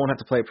means he won't have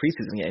to play a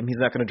preseason game. He's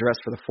not going to dress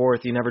for the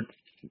fourth.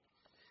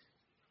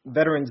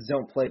 Veterans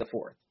don't play the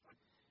fourth.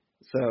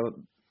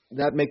 So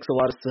that makes a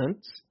lot of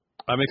sense.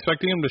 I'm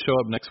expecting him to show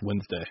up next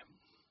Wednesday.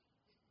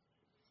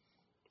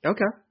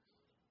 Okay.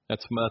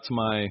 That's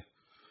my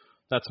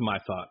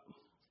thought.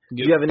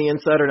 Do you have any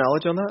insider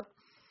knowledge on that?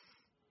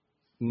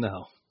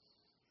 No.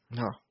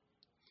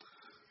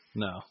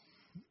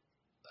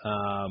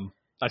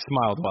 I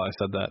smiled while I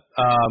said that.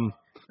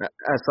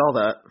 I saw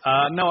that.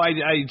 No,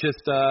 I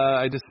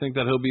just think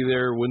that he'll be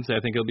there Wednesday. I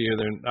think he'll be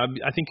there.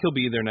 I think he'll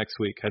be there next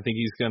week. I think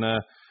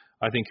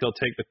he'll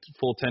take the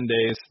full 10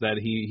 days that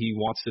he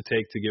wants to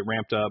take to get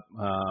ramped up.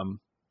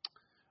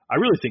 I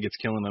really think it's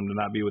killing him to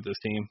not be with this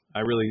team.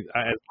 As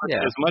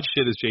much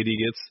shit as JD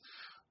gets,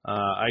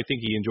 I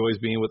think he enjoys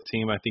being with the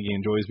team. I think he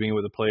enjoys being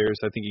with the players.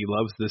 I think he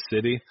loves this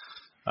city.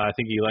 I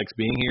think he likes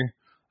being here.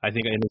 I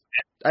think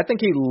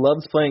he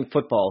loves playing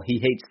football. He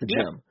hates the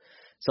gym.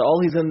 So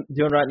all he's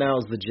doing right now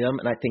is the gym,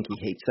 and I think he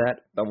hates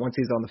that. But once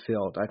he's on the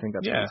field, I think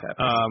that's what's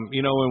happening.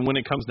 And when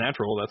it comes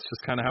natural, that's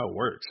just kind of how it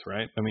works,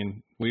 right? I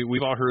mean,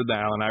 we've all heard the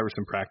Allen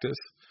Iverson practice.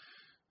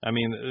 I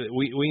mean,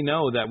 we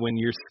know that when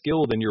you're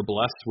skilled and you're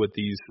blessed with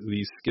these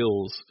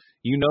skills,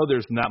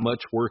 there's not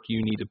much work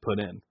you need to put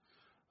in.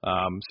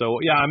 I'm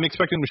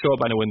expecting him to show up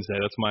by Wednesday.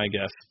 That's my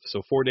guess.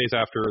 So 4 days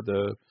after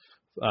the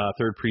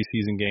third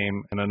preseason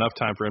game, and enough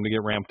time for him to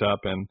get ramped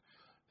up, and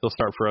he'll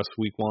start for us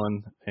week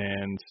 1,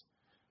 and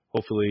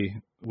hopefully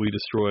we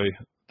destroy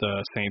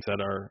the Saints at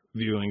our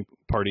viewing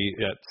party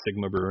at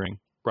Sigma Brewing.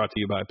 Brought to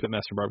you by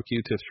Pitmaster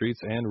Barbecue, Tiff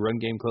Streets, and Run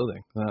Game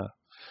Clothing. All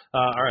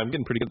right, I'm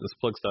getting pretty good at this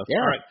plug stuff. Yeah.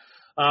 All right.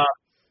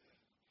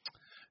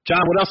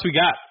 John, what else we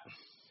got?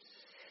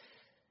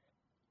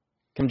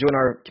 Come join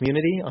our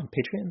community on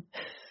Patreon.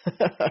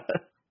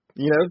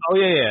 Oh,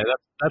 yeah.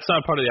 That's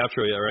not part of the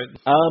outro yet, right?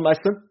 I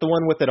sent the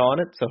one with it on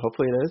it, so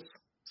hopefully it is.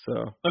 So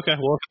okay,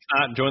 well, if it's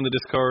not, join the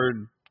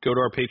Discord, go to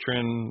our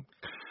Patreon.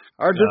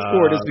 Our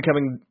Discord is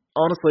becoming,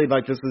 honestly,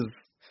 like this is,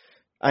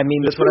 I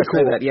mean this when I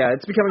say that, yeah,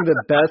 it's becoming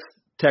the best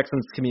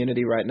Texans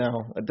community right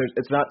now.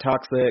 It's not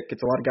toxic.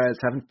 It's a lot of guys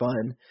having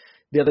fun.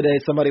 The other day,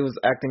 somebody was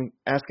asking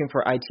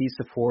for IT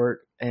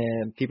support,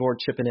 and people were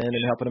chipping in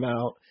and helping them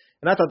out.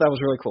 And I thought that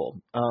was really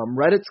cool.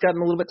 Reddit's gotten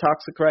a little bit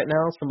toxic right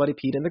now. Somebody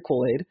peed in the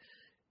Kool-Aid.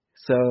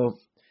 So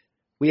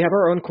we have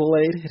our own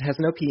Kool-Aid. It has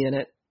no pee in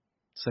it.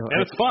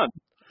 And it's fun.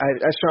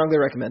 I strongly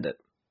recommend it.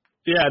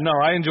 Yeah, no,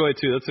 I enjoy it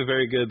too. That's a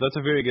very good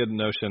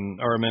notion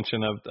or a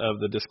mention of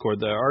the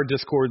Discord. Our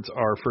Discords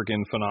are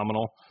freaking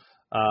phenomenal.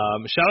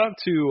 Shout out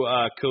to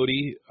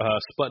Cody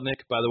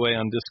Sputnik, by the way,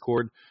 on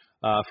Discord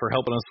for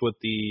helping us with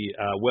the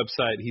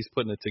website. He's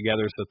putting it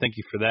together, so thank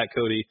you for that,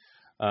 Cody.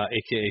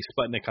 A.k.a.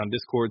 Sputnik on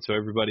Discord, so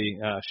everybody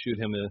shoot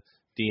him a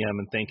DM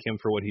and thank him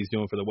for what he's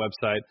doing for the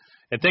website.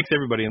 And thanks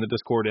everybody in the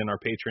Discord and our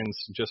patrons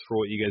just for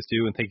what you guys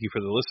do, and thank you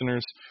for the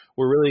listeners.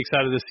 We're really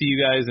excited to see you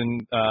guys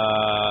in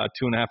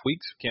 2.5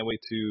 weeks. Can't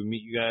wait to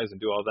meet you guys and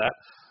do all that.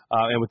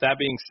 And with that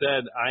being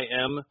said,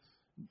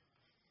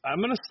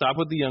 I'm going to stop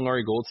with the Young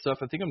Ari Gold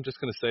stuff. I think I'm just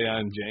going to say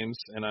I'm James,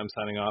 and I'm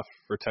signing off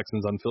for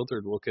Texans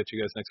Unfiltered. We'll catch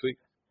you guys next week.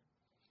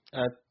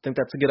 I think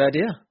that's a good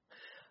idea.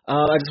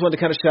 I just wanted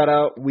to kind of shout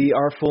out, we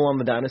are full on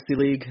the Dynasty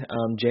League.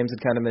 James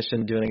had kind of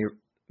mentioned doing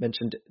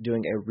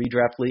a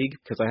redraft league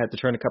because I had to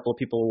turn a couple of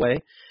people away.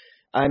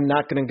 I'm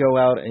not going to go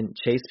out and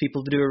chase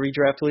people to do a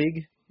redraft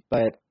league,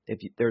 but if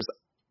there's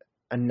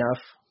enough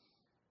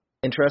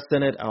interest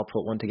in it, I'll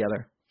put one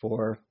together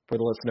for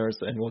the listeners,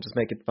 and we'll just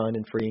make it fun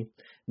and free.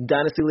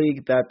 Dynasty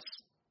League, I'm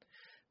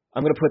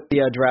going to put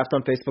the draft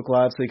on Facebook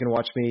Live so you can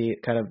watch me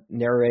kind of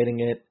narrating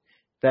it.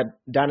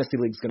 That Dynasty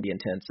League is going to be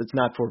intense. It's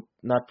not for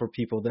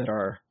people that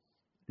are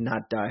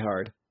not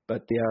diehard.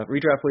 But the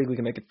redraft league, we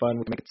can make it fun.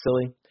 We can make it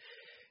silly.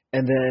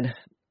 And then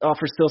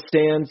offer still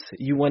stands.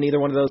 You won either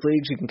one of those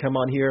leagues, you can come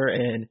on here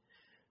and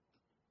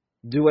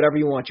do whatever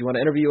you want. You want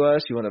to interview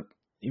us? You want to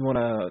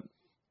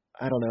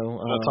I don't know.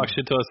 Talk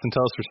shit to us and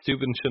tell us we're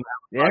stupid and shouldn't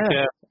have a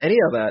podcast. Any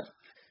of that.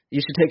 You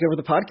should take over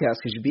the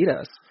podcast because you beat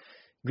us.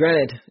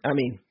 Granted, I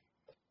mean,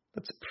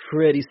 that's a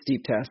pretty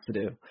steep task to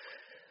do.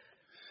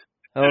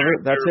 However,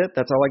 that's it.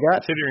 That's all I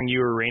got. Considering you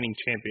were reigning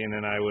champion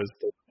and I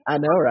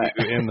know, right?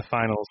 In the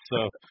finals. So,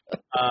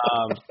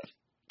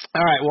 all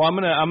right. Well, I'm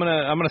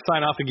gonna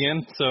sign off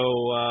again. So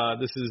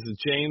this is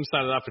James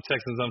signing off for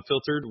Texans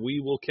Unfiltered. We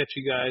will catch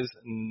you guys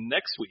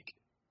next week.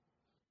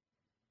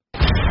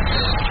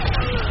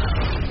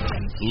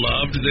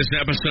 Loved this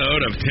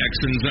episode of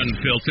Texans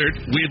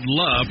Unfiltered? We'd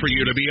love for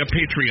you to be a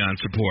Patreon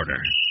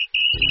supporter.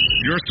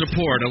 Your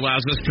support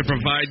allows us to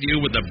provide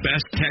you with the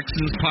best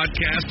Texans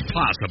podcast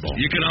possible.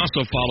 You can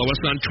also follow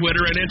us on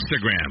Twitter and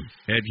Instagram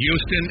at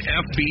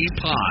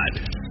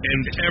HoustonFBPod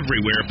and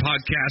everywhere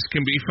podcasts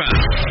can be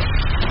found.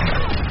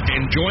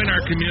 And join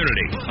our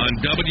community on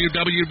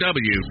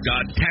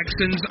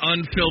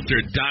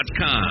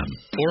www.TexansUnfiltered.com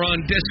or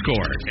on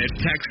Discord at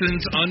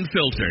Texans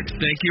Unfiltered.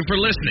 Thank you for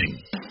listening.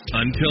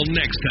 Until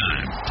next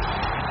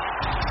time.